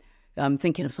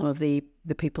 thinking of some of the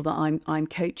people that I'm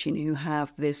coaching who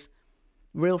have this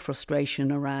real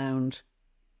frustration around,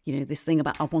 this thing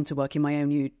about I want to work in my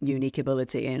own unique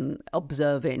ability, and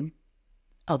observing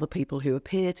other people who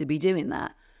appear to be doing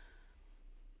that.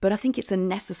 But I think it's a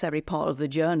necessary part of the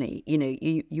journey.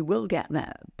 You will get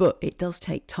there, but it does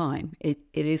take time. It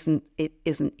isn't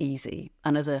easy.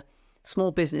 And as a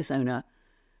small business owner,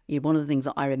 one of the things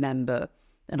that I remember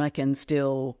and I can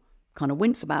still kind of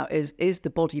wince about is the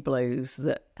body blows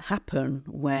that happen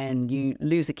when you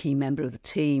lose a key member of the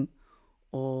team,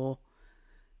 or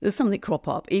there's something crop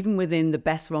up. Even within the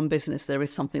best run business, there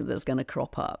is something that's going to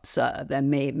crop up. So there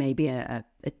may be a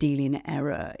dealing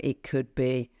error. It could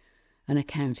be an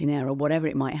accounting error, whatever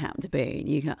it might happen to be.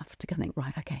 You have to think,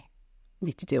 right, okay, I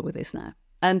need to deal with this now.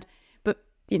 But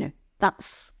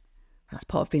that's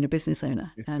part of being a business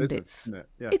owner.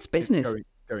 It's business. It's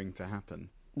going to happen.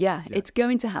 Yeah, it's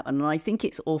going to happen. And I think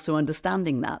it's also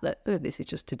understanding that this is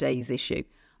just today's issue.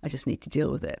 I just need to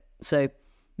deal with it. So,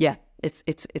 yeah,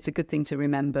 it's a good thing to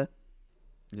remember.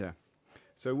 Yeah.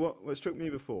 So what struck me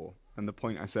before, and the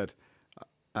point I said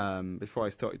before I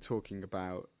started talking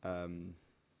about,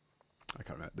 I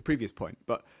can't remember the previous point,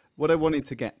 but what I wanted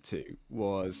to get to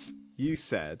was, you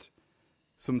said,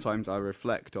 sometimes I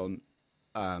reflect on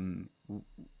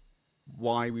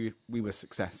why we were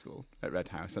successful at Red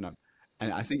House, and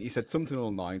I think you said something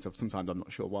along the lines of, sometimes I'm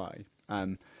not sure why.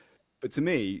 But to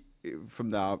me,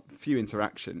 from our few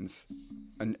interactions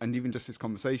and even just this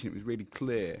conversation, it was really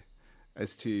clear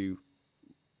as to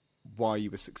why you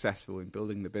were successful in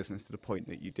building the business to the point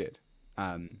that you did.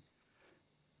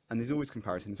 And there's always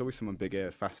comparisons, there's always someone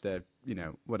bigger, faster,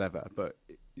 whatever. But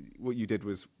what you did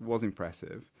was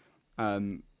impressive.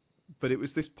 But it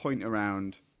was this point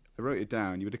around, I wrote it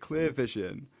down, you had a clear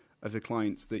vision of the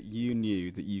clients that you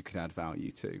knew that you could add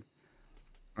value to.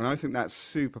 And I think that's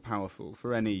super powerful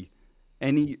for any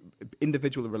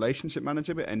individual relationship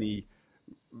manager, but any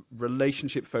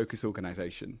relationship-focused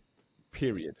organization,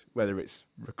 period. Whether it's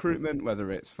recruitment,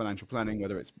 whether it's financial planning,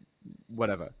 whether it's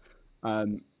whatever.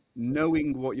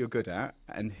 Knowing what you're good at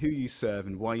and who you serve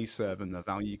and why you serve and the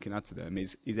value you can add to them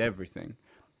is everything.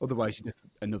 Otherwise, you're just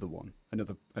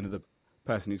another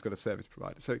person who's got a service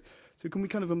provider. So can we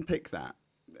kind of unpick that?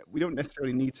 We don't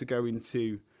necessarily need to go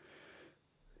into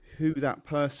who that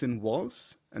person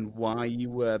was and why you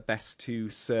were best to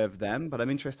serve them, but I'm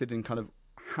interested in kind of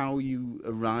how you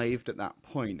arrived at that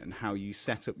point and how you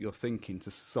set up your thinking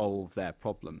to solve their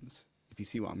problems, if you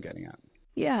see what I'm getting at.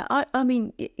 Yeah, I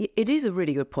mean, it is a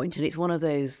really good point, and it's one of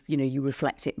those, you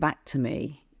reflect it back to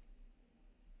me.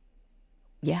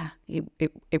 Yeah,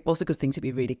 it was a good thing to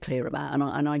be really clear about,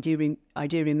 and I do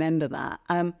remember that.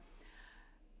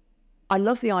 I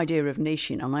love the idea of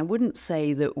niching, and I wouldn't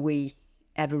say that we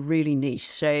ever really niche.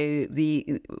 So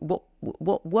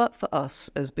what worked for us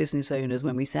as business owners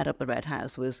when we set up the Red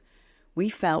House was we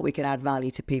felt we could add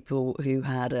value to people who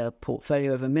had a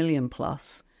portfolio of $1 million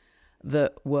plus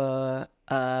that were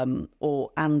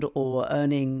or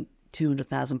earning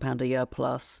 £200,000 a year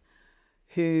plus,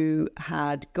 who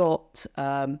had got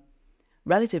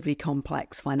relatively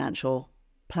complex financial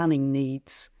planning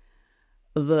needs,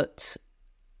 that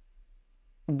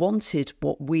wanted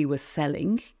what we were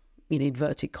selling, in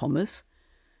inverted commas,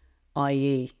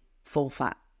 i.e. full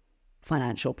fat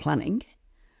financial planning,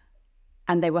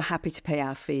 and they were happy to pay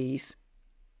our fees,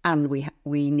 and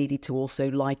we needed to also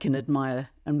like and admire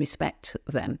and respect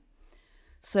them.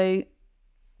 So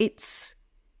that's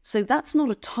not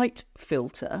a tight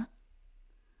filter,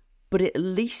 but it at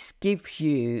least gives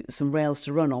you some rails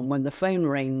to run on when the phone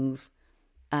rings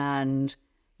and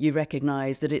you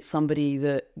recognise that it's somebody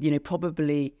that,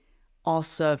 probably our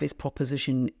service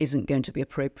proposition isn't going to be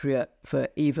appropriate for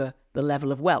either the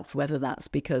level of wealth, whether that's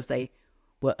because they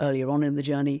were earlier on in the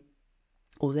journey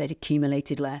or they'd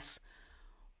accumulated less,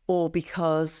 or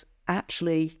because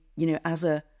actually, as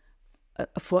a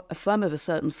firm of a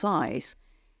certain size,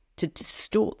 to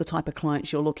distort the type of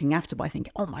clients you're looking after by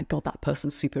thinking, oh my God, that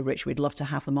person's super rich, we'd love to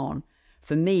have them on.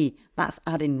 For me, that's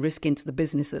adding risk into the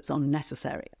business that's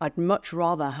unnecessary. I'd much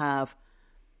rather have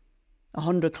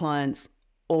 100 clients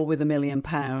all with £1 million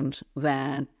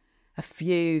than a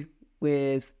few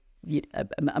with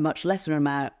a much lesser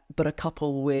amount, but a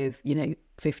couple with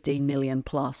 15 million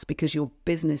plus, because your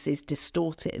business is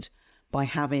distorted by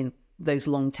having those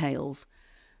long tails.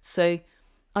 So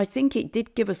I think it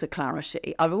did give us a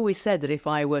clarity. I've always said that if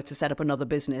I were to set up another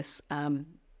business, and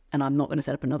I'm not going to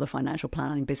set up another financial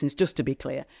planning business, just to be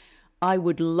clear, I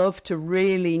would love to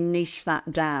really niche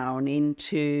that down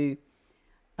into,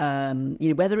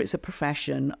 whether it's a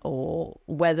profession or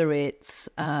whether it's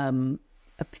a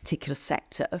particular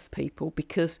sector of people,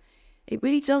 because it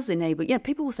really does enable,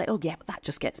 people will say, oh yeah, but that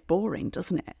just gets boring,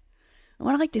 doesn't it? And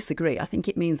when I disagree, I think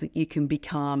it means that you can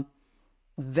become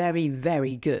very,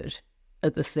 very good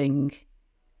at the thing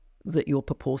that you're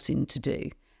purporting to do.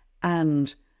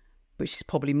 And which is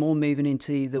probably more moving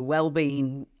into the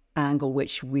well-being angle,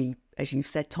 which we, as you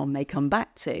said, Tom, may come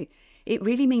back to. It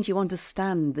really means you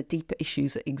understand the deeper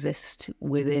issues that exist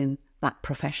within that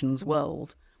profession's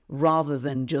world, rather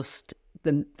than just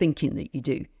them thinking that you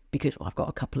do. Because I've got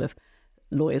a couple of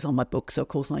lawyers on my book, so of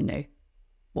course I know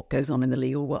what goes on in the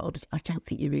legal world. I don't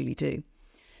think you really do.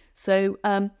 So,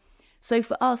 so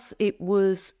for us, it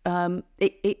was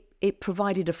it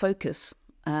provided a focus,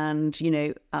 and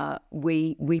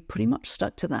we pretty much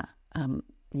stuck to that.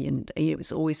 And it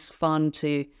was always fun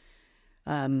to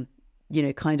kind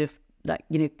of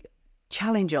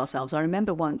challenge ourselves. I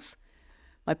remember once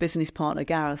my business partner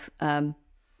Gareth,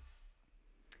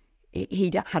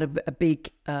 he'd had a big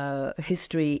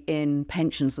history in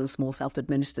pensions and small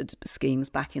self-administered schemes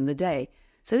back in the day.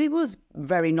 So he was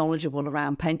very knowledgeable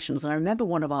around pensions. And I remember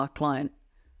one of our client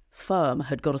firm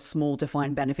had got a small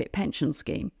defined benefit pension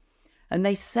scheme. And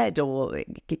they said, or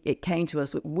it came to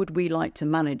us, would we like to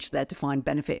manage their defined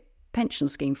benefit pension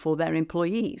scheme for their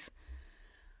employees?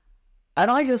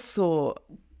 And I just saw,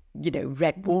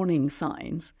 red warning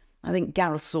signs. I think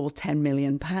Gareth saw £10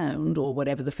 million or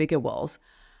whatever the figure was.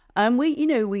 And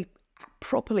we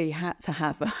properly had to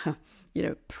have a,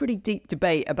 pretty deep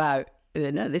debate about,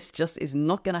 no, this just is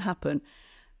not going to happen.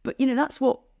 But, that's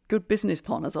what good business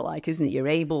partners are like, isn't it? You're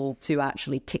able to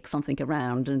actually kick something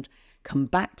around and come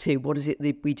back to what is it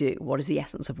that we do? What is the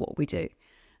essence of what we do?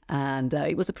 And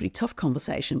it was a pretty tough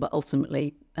conversation, but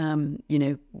ultimately,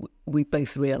 we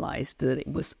both realised that it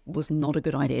was not a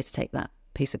good idea to take that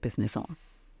piece of business on.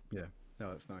 Yeah, no,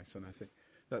 that's nice. And I think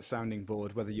that sounding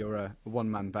board, whether you're a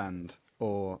one-man band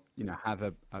or, have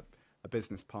a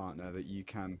business partner that you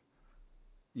can,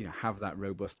 have that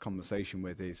robust conversation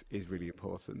with is really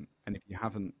important. And if you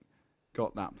haven't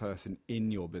got that person in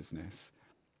your business,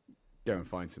 go and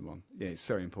find someone. Yeah, it's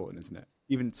so important, isn't it?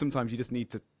 Even sometimes you just need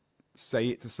to say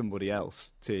it to somebody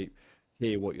else to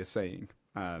hear what you're saying.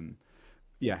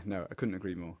 Yeah, no, I couldn't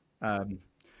agree more.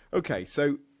 Okay,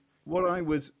 so what I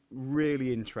was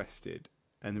really interested,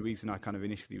 and the reason I kind of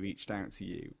initially reached out to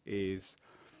you, is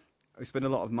I spend a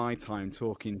lot of my time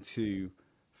talking to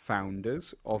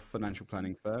founders of financial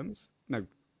planning firms. Now,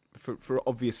 for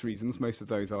obvious reasons, most of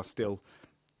those are still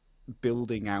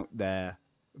building out their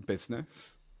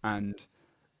business. And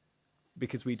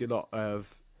because we do a lot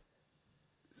of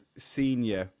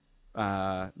senior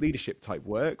leadership type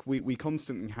work, we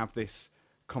constantly have this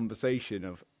conversation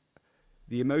of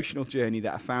the emotional journey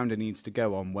that a founder needs to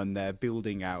go on when they're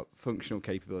building out functional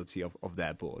capability of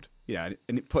their board. And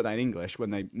put that in English, when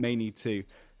they may need to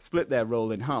split their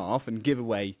role in half and give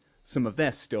away some of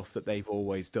their stuff that they've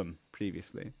always done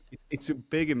previously. It's a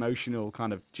big emotional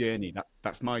kind of journey.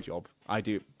 That's my job. I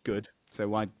do it good. So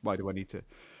why do I need to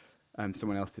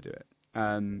someone else to do it?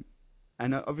 And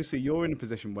obviously you're in a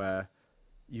position where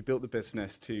you built the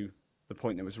business to the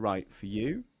point that was right for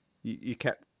you. You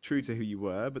kept true to who you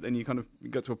were, but then you kind of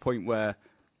got to a point where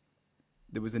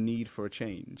there was a need for a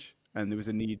change, and there was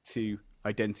a need to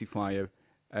identify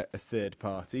a third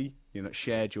party, that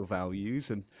shared your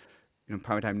values, and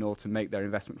Paradigm Norton make their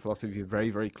investment philosophy very,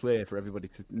 very clear for everybody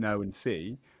to know and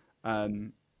see.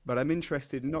 But I'm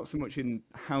interested not so much in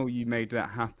how you made that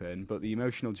happen, but the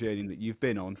emotional journey that you've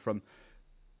been on from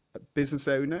a business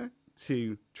owner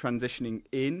to transitioning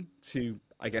in to,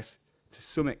 I guess, to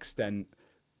some extent,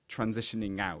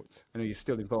 transitioning out. I know you're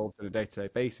still involved on a day-to-day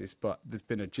basis, but there's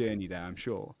been a journey there, I'm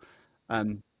sure.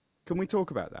 Can we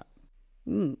talk about that?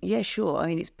 Yeah, sure. I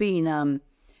mean, it's been,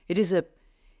 it is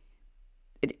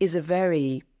a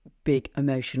very big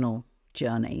emotional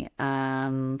journey,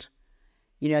 and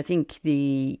I think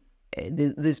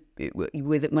there's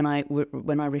with it,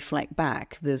 when I reflect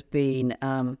back, there's been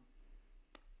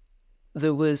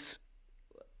there was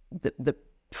the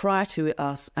prior to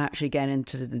us actually getting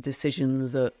into the decision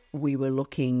that we were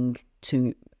looking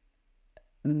to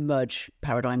merge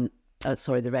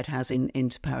the Red House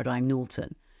into Paradigm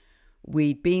Norton.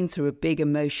 We'd been through a big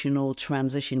emotional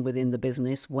transition within the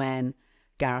business when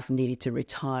Gareth needed to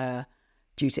retire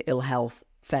due to ill health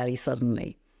fairly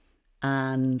suddenly.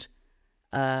 And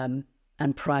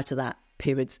prior to that,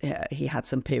 he had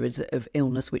some periods of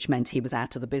illness, which meant he was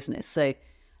out of the business. So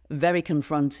very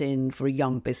confronting for a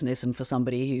young business and for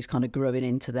somebody who's kind of growing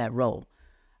into their role.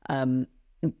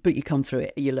 But you come through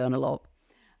it, you learn a lot.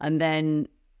 And then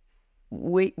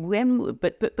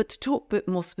but to talk a bit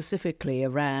more specifically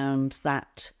around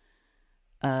that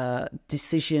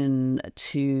decision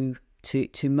to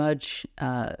merge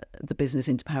the business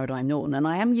into Paradigm Norton, and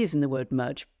I am using the word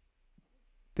merge,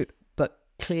 but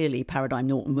clearly Paradigm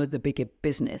Norton were the bigger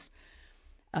business.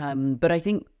 But I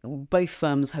think both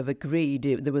firms have agreed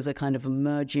there was a kind of a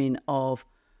merging of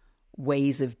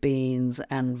ways of beings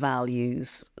and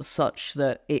values such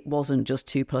that it wasn't just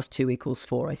 2 + 2 =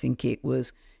 4. I think it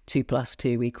was 2 +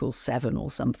 2 = 7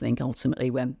 or something, ultimately,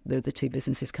 when the two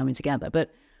businesses coming together.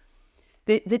 But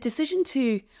the decision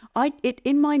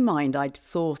in my mind, I'd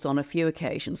thought on a few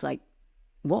occasions, like,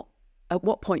 at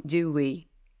what point do we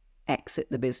exit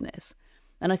the business?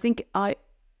 And I think I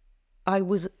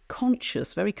was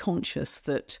very conscious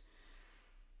that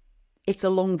it's a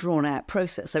long drawn out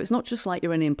process. So it's not just like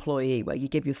you're an employee where you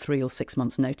give your 3 or 6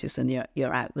 months notice and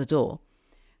you're out the door.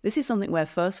 This is something where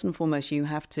first and foremost you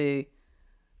have to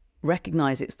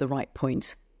recognize it's the right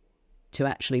point to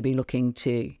actually be looking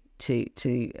to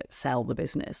sell the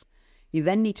business. You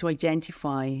then need to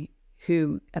identify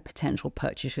who a potential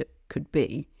purchaser could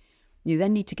be. You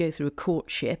then need to go through a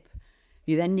courtship.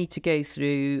 You then need to go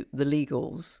through the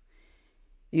legals.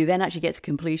 You then actually get to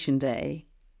completion day,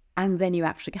 and then you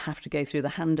actually have to go through the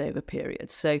handover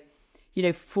period. So,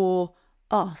 for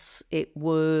us, it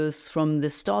was from the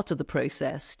start of the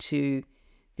process to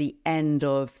the end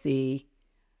of the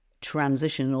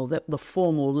transition, or the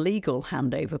formal legal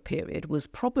handover period, was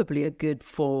probably a good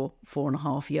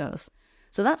 4.5 years.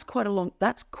 So that's quite a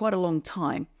long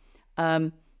time.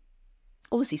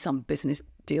 Obviously, some business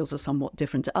deals are somewhat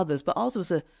different to others, but ours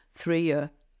was a 3-year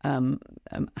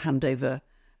handover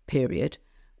period,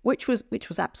 which was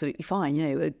absolutely fine.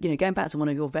 Going back to one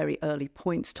of your very early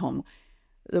points, Tom,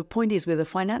 the point is, with a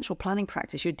financial planning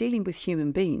practice, you're dealing with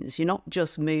human beings. You're not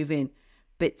just moving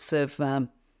bits of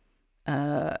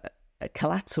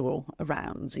collateral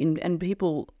around, and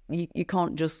people. You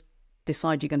can't just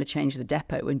decide you're going to change the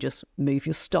depot and just move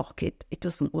your stock. It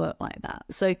doesn't work like that.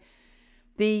 So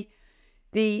the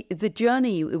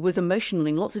journey was emotional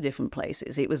in lots of different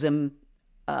places. It was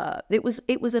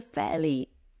a fairly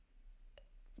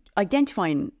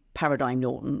identifying Paradigm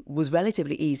Norton was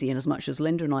relatively easy, in as much as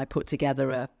Linda and I put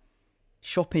together a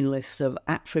shopping list of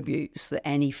attributes that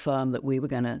any firm that we were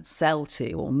going to sell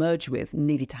to or merge with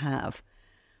needed to have.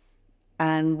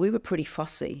 And we were pretty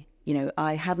fussy.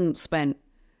 I hadn't spent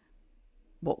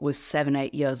what was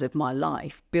 7-8 years of my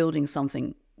life building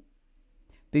something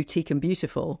boutique and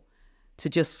beautiful to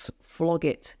just flog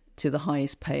it to the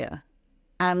highest payer.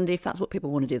 And if that's what people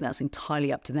want to do, that's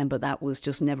entirely up to them. But that was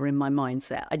just never in my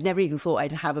mindset. I'd never even thought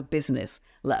I'd have a business,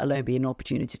 let alone be an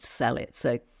opportunity to sell it.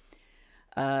 So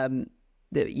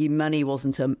money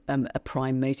wasn't a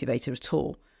prime motivator at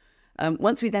all.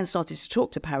 Once we then started to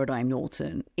talk to Paradigm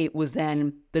Norton, it was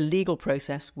then the legal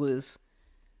process was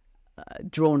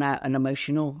drawn out and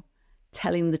emotional.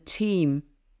 Telling the team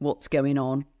what's going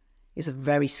on is a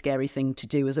very scary thing to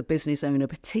do as a business owner,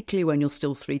 particularly when you're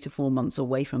still 3 to 4 months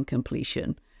away from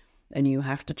completion. And you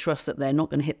have to trust that they're not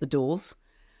going to hit the doors,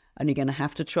 and you're going to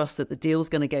have to trust that the deal's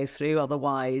going to go through.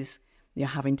 Otherwise, you're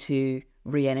having to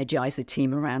re-energize the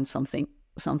team around something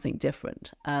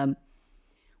different.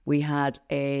 We had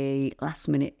a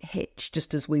last-minute hitch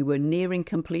just as we were nearing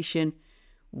completion,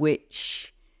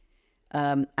 which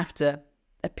after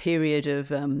a period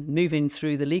of moving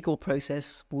through the legal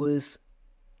process was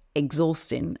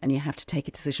exhausting, and you have to take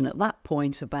a decision at that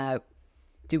point about,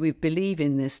 do we believe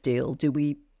in this deal? Do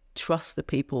we trust the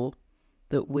people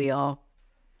that we are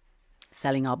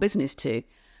selling our business to?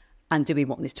 And do we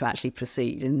want this to actually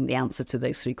proceed? And the answer to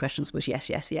those 3 questions was yes,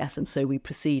 yes, yes. And so we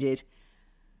proceeded.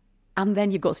 And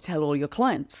then you've got to tell all your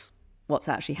clients what's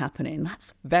actually happening.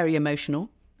 That's very emotional.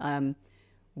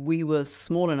 We were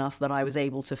small enough that I was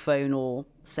able to phone all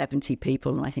 70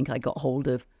 people, and I think I got hold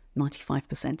of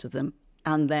 95% of them,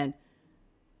 and then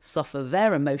suffer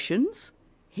their emotions,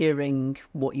 hearing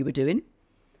what you were doing.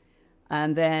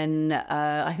 And then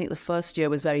I think the first year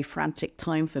was very frantic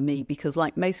time for me, because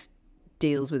like most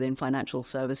deals within financial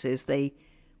services, they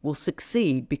will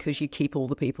succeed because you keep all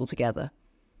the people together.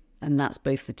 And that's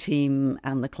both the team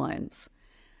and the clients.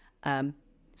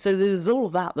 So there was all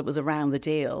of that was around the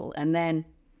deal. And then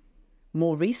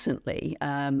more recently,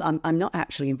 I'm not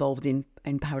actually involved in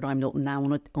Paradigm Norton now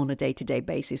on a day-to-day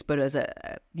basis, but as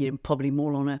probably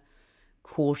more on a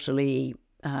quarterly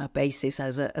basis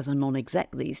as a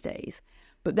non-exec these days.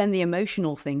 But then the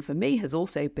emotional thing for me has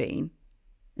also been,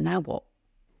 now what?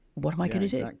 What am I going to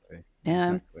do?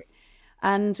 Exactly.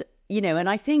 And and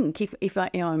I think if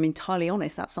I'm entirely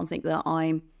honest, that's something that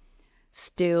I'm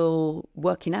still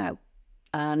working out.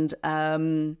 And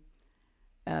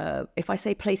if I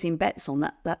say placing bets on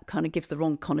that, that kind of gives the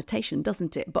wrong connotation,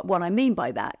 doesn't it? But what I mean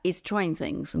by that is trying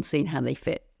things and seeing how they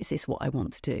fit. Is this what I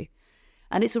want to do?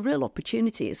 And it's a real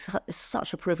opportunity. It's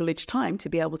such a privileged time to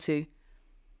be able to,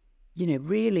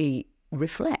 really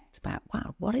reflect about,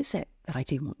 wow, what is it that I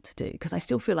do want to do? Because I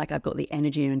still feel like I've got the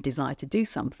energy and desire to do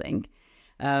something.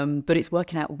 But it's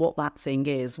working out what that thing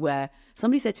is, where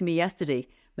somebody said to me yesterday,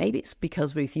 maybe it's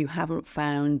because, Ruth, you haven't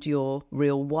found your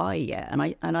real why yet. And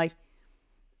I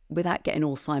without getting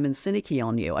all Simon Sinek-y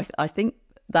on you, I think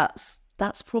that's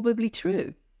probably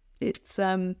true. It's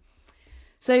I've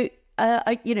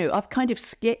kind of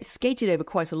skated over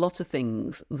quite a lot of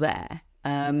things there,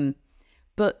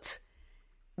 but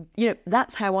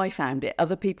that's how I found it.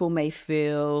 Other people may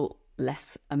feel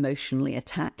less emotionally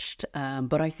attached,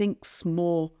 but I think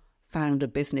small founder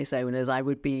business owners, I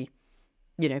would be,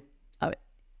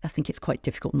 I think it's quite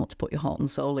difficult not to put your heart and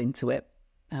soul into it.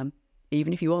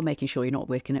 Even if you are making sure you're not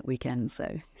working at weekends.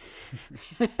 So,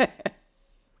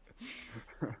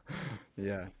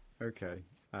 yeah, okay.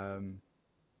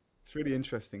 It's really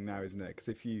interesting now, isn't it? Because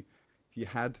if you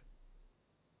had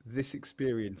this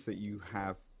experience that you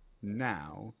have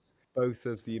now, both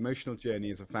as the emotional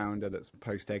journey as a founder that's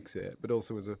post-exit, but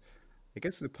also as I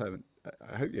guess as a permanent,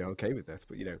 I hope you're okay with this,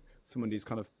 but someone who's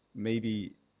kind of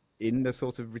maybe in the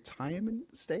sort of retirement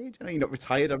stage. I know you're not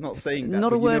retired. I'm not saying that.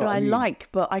 Not a word I mean. like,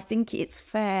 but I think it's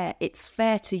fair. It's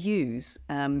fair to use,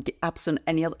 absent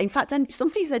any other. In fact,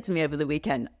 somebody said to me over the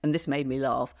weekend, and this made me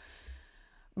laugh.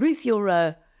 Ruth, you're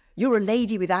a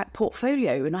lady without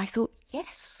portfolio, and I thought,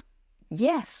 yes,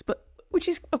 but which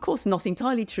is of course not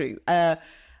entirely true,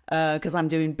 because I'm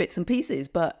doing bits and pieces.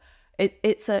 But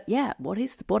it's a What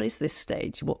is this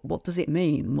stage? What does it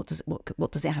mean? What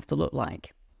does it have to look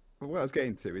like? Well, what I was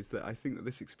getting to is that I think that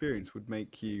this experience would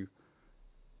make you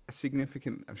a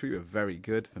significant, I'm sure you were a very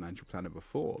good financial planner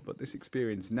before, but this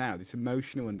experience now, this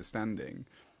emotional understanding,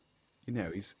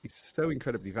 is so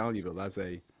incredibly valuable as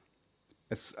a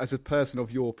person of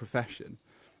your profession,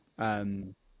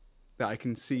 that I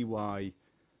can see why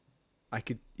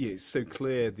it's so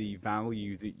clear the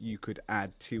value that you could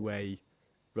add to a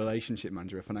relationship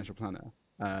manager, a financial planner,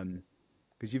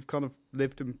 because you've kind of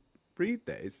lived and breathed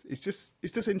it. It's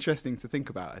just interesting to think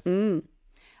about, I think.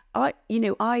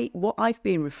 What I've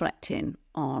been reflecting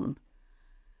on,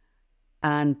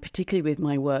 and particularly with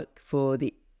my work for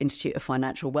the Institute of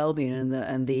Financial Wellbeing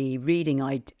and the reading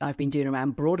I've been doing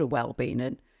around broader wellbeing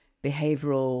and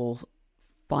behavioural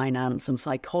finance and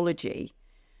psychology,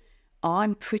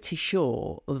 I'm pretty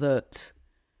sure that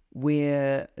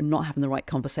we're not having the right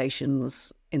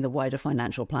conversations in the wider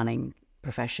financial planning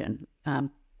profession.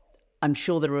 I'm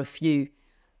sure there are a few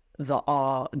that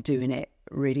are doing it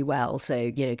really well.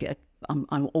 So,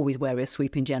 I'm always wary of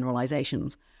sweeping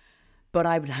generalizations. But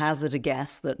I would hazard a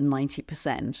guess that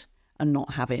 90% are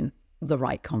not having the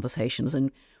right conversations.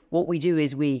 And what we do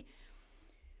is we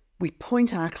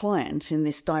point our client in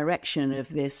this direction of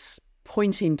this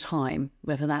point in time,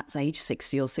 whether that's age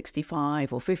 60 or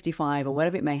 65 or 55 or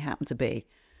whatever it may happen to be.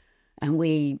 And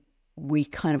we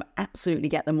kind of absolutely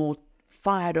get them all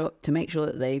fired up to make sure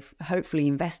that they've hopefully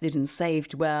invested and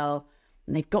saved well,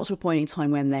 and they've got to a point in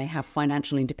time when they have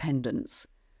financial independence.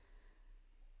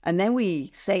 And then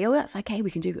we say, oh, that's okay, we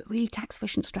can do a really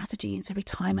tax-efficient strategy into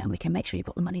retirement, we can make sure you've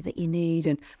got the money that you need,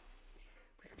 and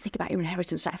we can think about your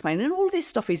inheritance tax planning, and all this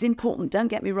stuff is important, don't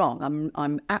get me wrong,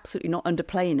 I'm absolutely not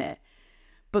underplaying it.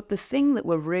 But the thing that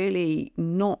we're really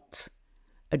not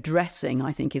addressing,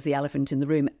 I think, is the elephant in the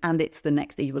room, and it's the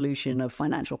next evolution of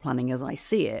financial planning as I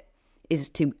see it, is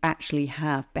to actually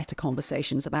have better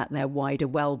conversations about their wider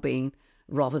well-being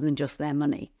rather than just their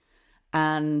money.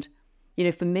 And,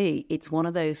 for me, it's one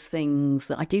of those things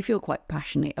that I do feel quite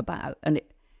passionate about. And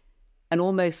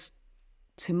almost,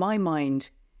 to my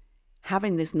mind,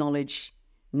 having this knowledge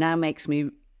now makes me,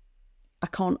 I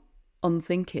can't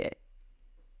unthink it.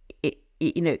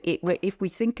 If we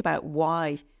think about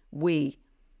why we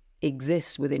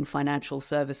exist within financial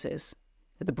services,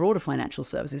 the broader financial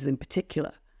services in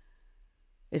particular,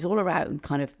 it's all around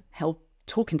kind of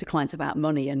talking to clients about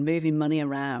money and moving money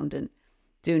around and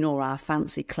doing all our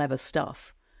fancy, clever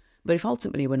stuff. But if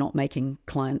ultimately we're not making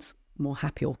clients more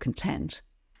happy or content,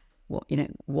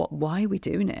 why are we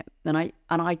doing it? And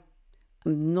I'm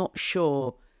not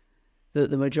sure that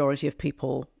the majority of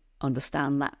people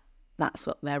understand that that's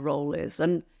what their role is.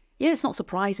 And yeah, it's not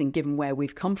surprising given where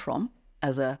we've come from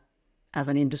as an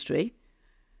industry,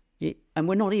 and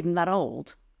we're not even that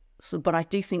old. So, but I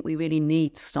do think we really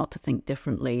need to start to think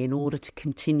differently in order to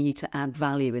continue to add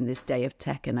value in this day of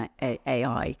tech and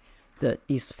AI that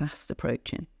is fast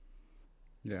approaching.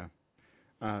 Yeah.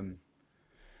 The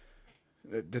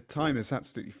time has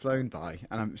absolutely flown by,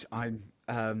 and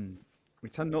we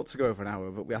tend not to go over an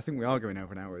hour, but I think we are going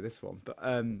over an hour with this one. But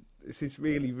this is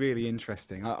really, really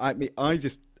interesting.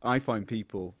 I find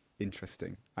people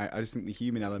interesting. I just think the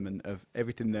human element of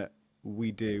everything that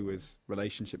we do as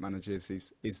relationship managers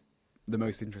is the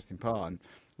most interesting part. And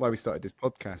why we started this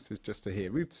podcast was just to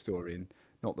hear Ruth's story and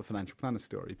not the financial planner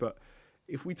story. But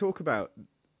if we talk about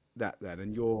that then,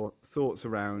 and your thoughts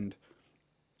around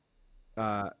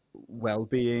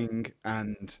well-being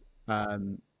and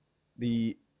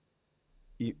the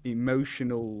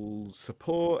emotional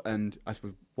support and I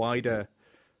suppose wider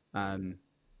kind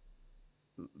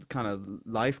of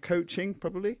life coaching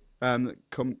probably that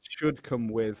should come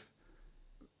with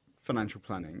financial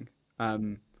planning.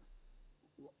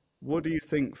 What do you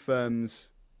think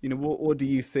firms, what do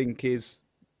you think is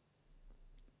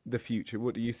the future?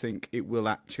 What do you think it will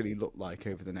actually look like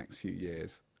over the next few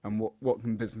years? And what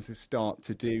can businesses start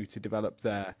to do to develop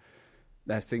their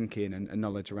thinking and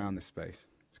knowledge around this space?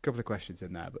 There's a couple of questions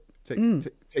in there, but take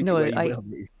it where you will.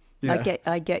 Yeah.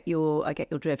 I get your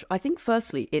drift. I think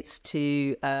firstly it's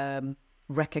to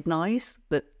recognise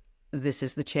that this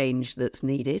is the change that's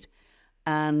needed.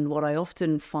 And what I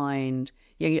often find,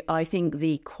 I think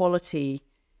the quality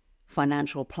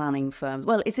financial planning firms,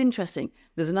 well, it's interesting.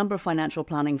 There's a number of financial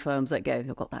planning firms that go,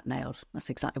 I've got that nailed. That's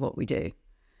exactly what we do.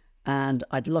 And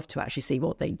I'd love to actually see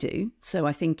what they do. So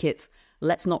I think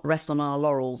let's not rest on our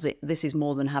laurels. This is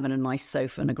more than having a nice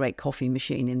sofa and a great coffee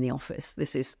machine in the office.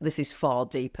 This is far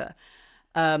deeper.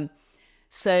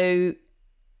 So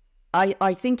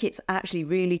I think it's actually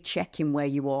really checking where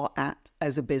you are at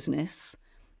as a business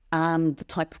and the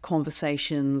type of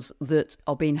conversations that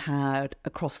are being had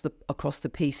across the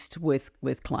piece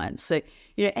with clients. So,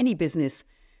 any business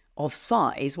of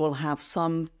size will have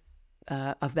some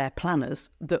of their planners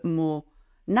that more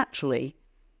naturally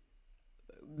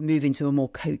move into a more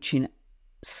coaching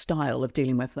style of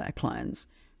dealing with their clients.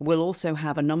 We'll also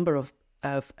have a number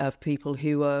of people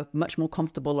who are much more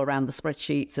comfortable around the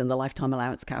spreadsheets and the lifetime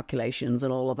allowance calculations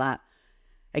and all of that.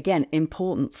 Again,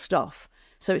 important stuff.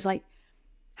 So it's like,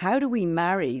 how do we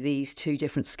marry these two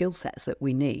different skill sets that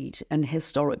we need? And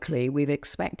historically, we've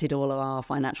expected all of our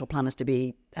financial planners to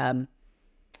be,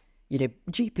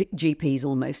 GPs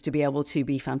almost, to be able to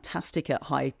be fantastic at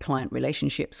high client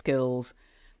relationship skills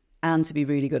and to be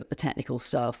really good at the technical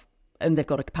stuff. And they've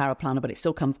got a power planner, but it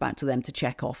still comes back to them to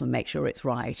check off and make sure it's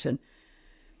right. And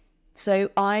so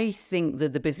I think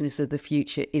that the business of the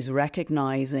future is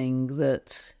recognizing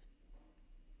that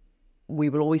we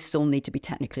will always still need to be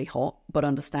technically hot, but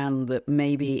understand that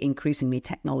maybe increasingly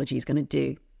technology is going to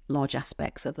do large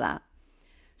aspects of that.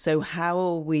 So how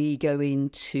are we going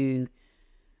to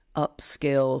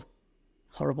upskill,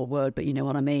 horrible word, but you know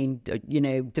what I mean,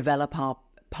 develop our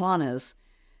planners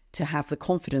to have the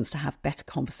confidence to have better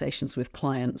conversations with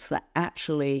clients that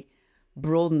actually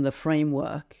broaden the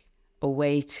framework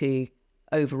away to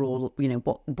overall,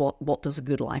 what does a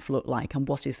good life look like and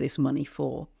what is this money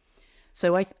for?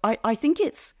 So I think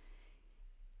it's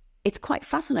quite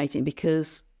fascinating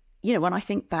because, when I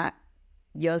think back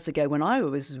years ago when I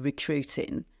was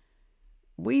recruiting,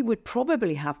 we would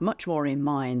probably have much more in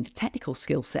mind the technical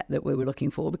skill set that we were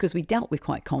looking for because we dealt with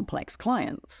quite complex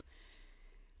clients.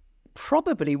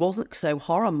 Probably wasn't so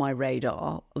high on my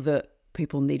radar that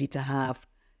people needed to have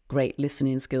great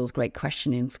listening skills, great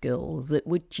questioning skills, that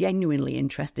were genuinely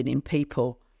interested in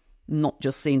people, not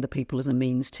just seeing the people as a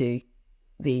means to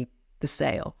the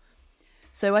sale.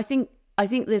 So I think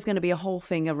there's going to be a whole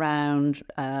thing around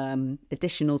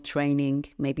additional training,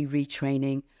 maybe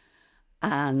retraining,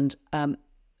 and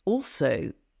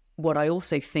also what I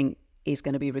also think is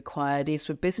going to be required is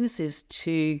for businesses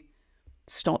to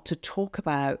start to talk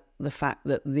about the fact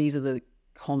that these are the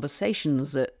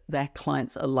conversations that their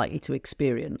clients are likely to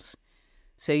experience.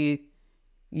 So you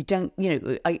don't,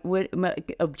 my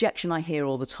objection I hear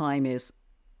all the time is,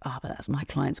 but that's my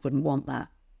clients wouldn't want that.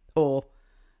 Or,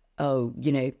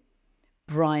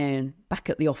 Brian, back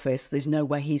at the office, there's no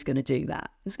way he's going to do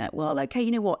that. It's like, well, okay,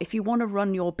 you know what? If you want to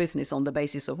run your business on the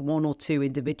basis of one or two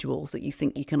individuals that you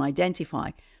think you can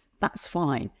identify, that's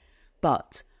fine.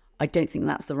 But I don't think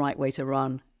that's the right way to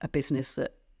run a business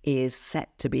that is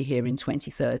set to be here in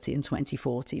 2030 and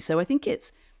 2040. So I think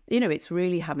it's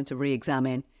really having to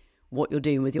re-examine what you're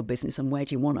doing with your business and where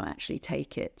do you want to actually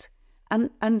take it. And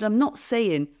I'm not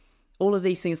saying all of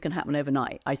these things can happen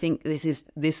overnight. I think this is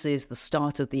the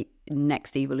start of the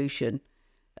next evolution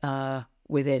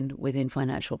within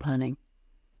financial planning.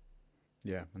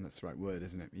 Yeah, and that's the right word,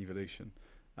 isn't it? Evolution.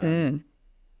 Mm.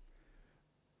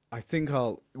 I think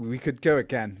we could go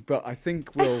again, but I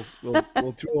think we'll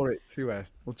draw it to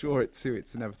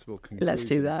its inevitable conclusion. Let's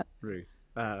do that, Ruth.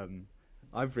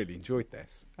 I've really enjoyed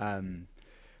this.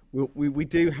 We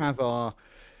do have our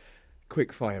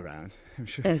quick fire round. I'm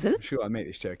sure I make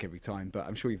this joke every time, but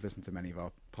I'm sure you've listened to many of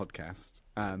our podcasts.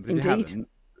 But if you haven't,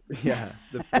 yeah,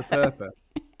 the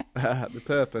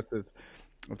purpose of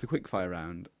the quick fire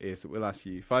round is that we'll ask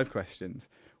you 5 questions,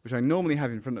 which I normally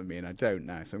have in front of me and I don't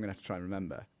now, so I'm going to have to try and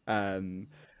remember.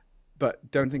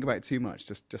 But don't think about it too much.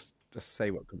 Just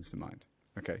say what comes to mind.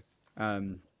 Okay.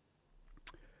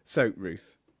 So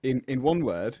Ruth, in one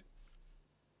word,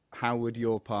 how would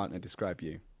your partner describe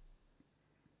you?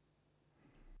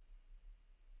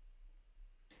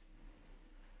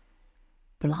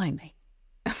 Blimey.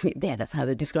 Yeah, that's how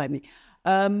they describe me.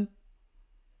 I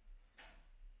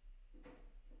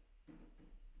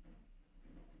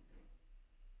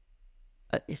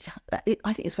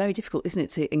think it's very difficult, isn't it,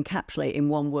 to encapsulate in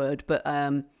one word, but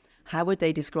how would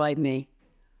they describe me?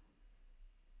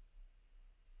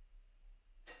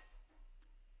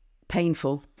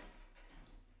 Painful.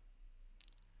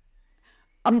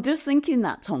 I'm just thinking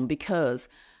that, Tom, because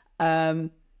I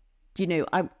think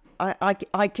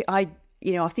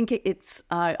it's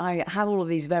I have all of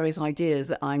these various ideas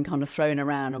that I'm kind of throwing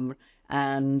around,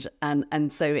 and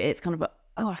so it's kind of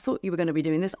I thought you were going to be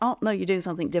doing this. Oh no, you're doing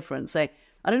something different. So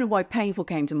I don't know why painful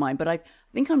came to mind, but I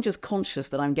think I'm just conscious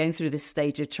that I'm going through this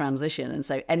stage of transition, and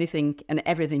so anything and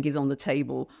everything is on the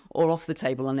table or off the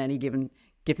table on any given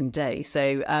day.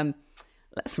 So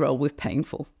let's roll with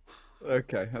painful.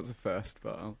 Okay, that's a first,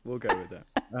 but we'll go with that.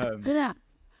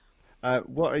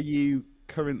 What are you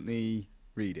currently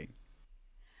reading?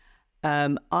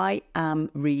 I am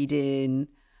reading.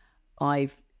 I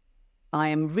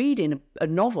am reading a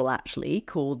novel actually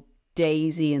called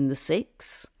Daisy and the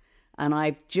Six, and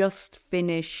I've just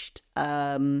finished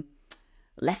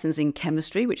Lessons in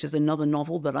Chemistry, which is another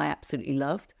novel that I absolutely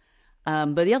loved.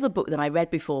 But the other book that I read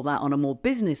before that on a more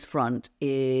business front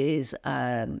is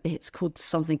it's called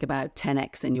something about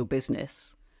 10x in your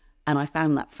business, and I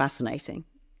found that fascinating.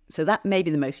 So that may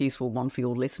be the most useful one for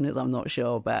your listeners. I'm not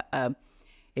sure, but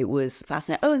it was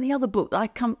fascinating. Oh, and the other book,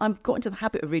 I've got into the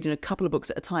habit of reading a couple of books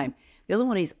at a time. The other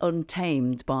one is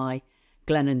Untamed by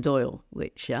Glennon Doyle,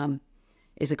 which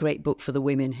is a great book for the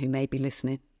women who may be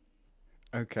listening.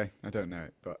 Okay, I don't know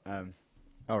it, but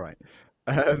all right.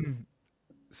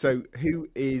 So who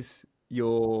is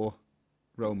your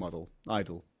role model,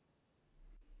 idol?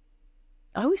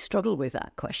 I always struggle with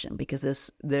that question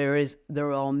because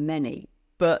there are many,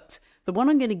 but the one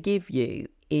I'm going to give you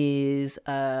is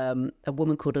a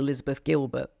woman called Elizabeth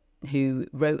Gilbert, who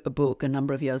wrote a book a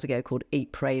number of years ago called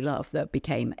Eat, Pray, Love that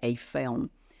became a film.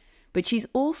 But she's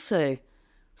also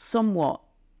somewhat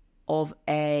of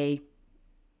a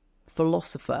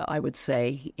philosopher, I would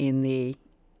say, in the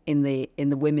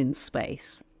women's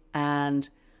space, and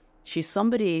she's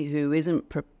somebody who isn't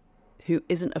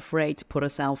afraid to put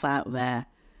herself out there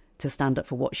to stand up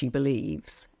for what she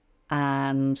believes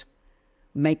and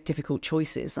make difficult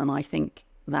choices. And I think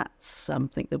that's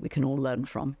something that we can all learn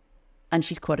from. And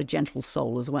she's quite a gentle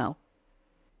soul as well.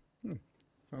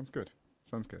 Sounds good.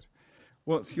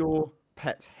 What's your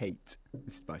pet hate?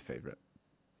 This is my favourite.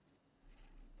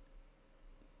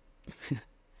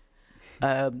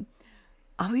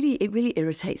 It really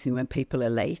irritates me when people are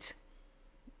late.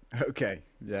 Okay,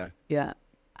 yeah. Yeah.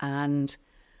 And,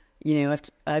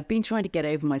 I've been trying to get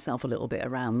over myself a little bit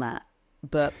around that.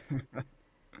 But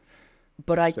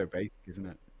it's so basic, isn't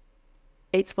it?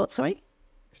 It's what, sorry?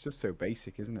 It's just so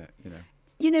basic, isn't it?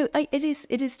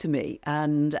 It is to me.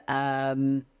 And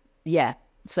yeah.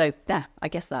 So yeah, I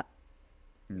guess that.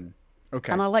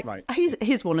 Okay. And I like right.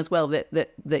 here's one as well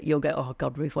that you'll go, oh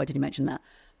God, Ruth, why did you mention that?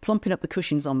 Plumping up the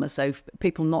cushions on the sofa.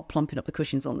 People not plumping up the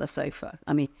cushions on the sofa.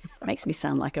 I mean, it makes me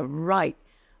sound like a right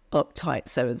uptight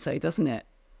so-and-so, doesn't it?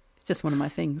 It's just one of my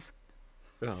things.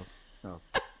 Oh.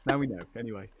 Now we know.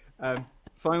 Anyway,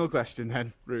 final question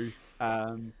then, Ruth.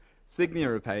 Signia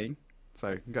are paying,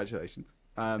 so congratulations.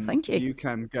 Thank you. You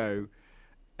can go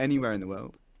anywhere in the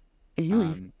world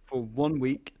for 1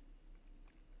 week.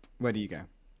 Where do you go?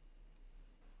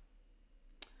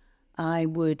 I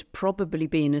would probably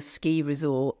be in a ski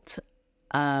resort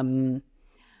and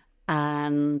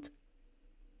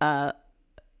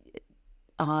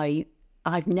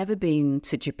I've never been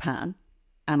to Japan,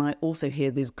 and I also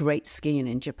hear there's great skiing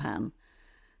in Japan.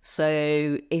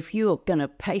 So if you're going to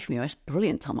pay for me, that's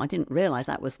brilliant, Tom. I didn't realise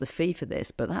that was the fee for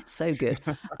this, but that's so good.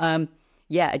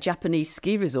 Yeah, a Japanese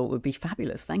ski resort would be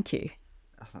fabulous. Thank you.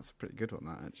 Oh, that's a pretty good one,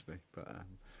 that actually. But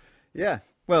yeah,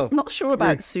 well, I'm not sure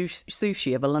about Ruth,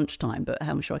 sushi of a lunchtime, but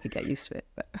I'm sure I could get used to it.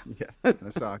 But yeah,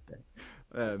 that's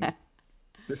okay.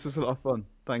 This was a lot of fun.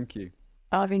 Thank you.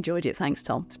 I've enjoyed it. Thanks,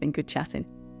 Tom. It's been good chatting.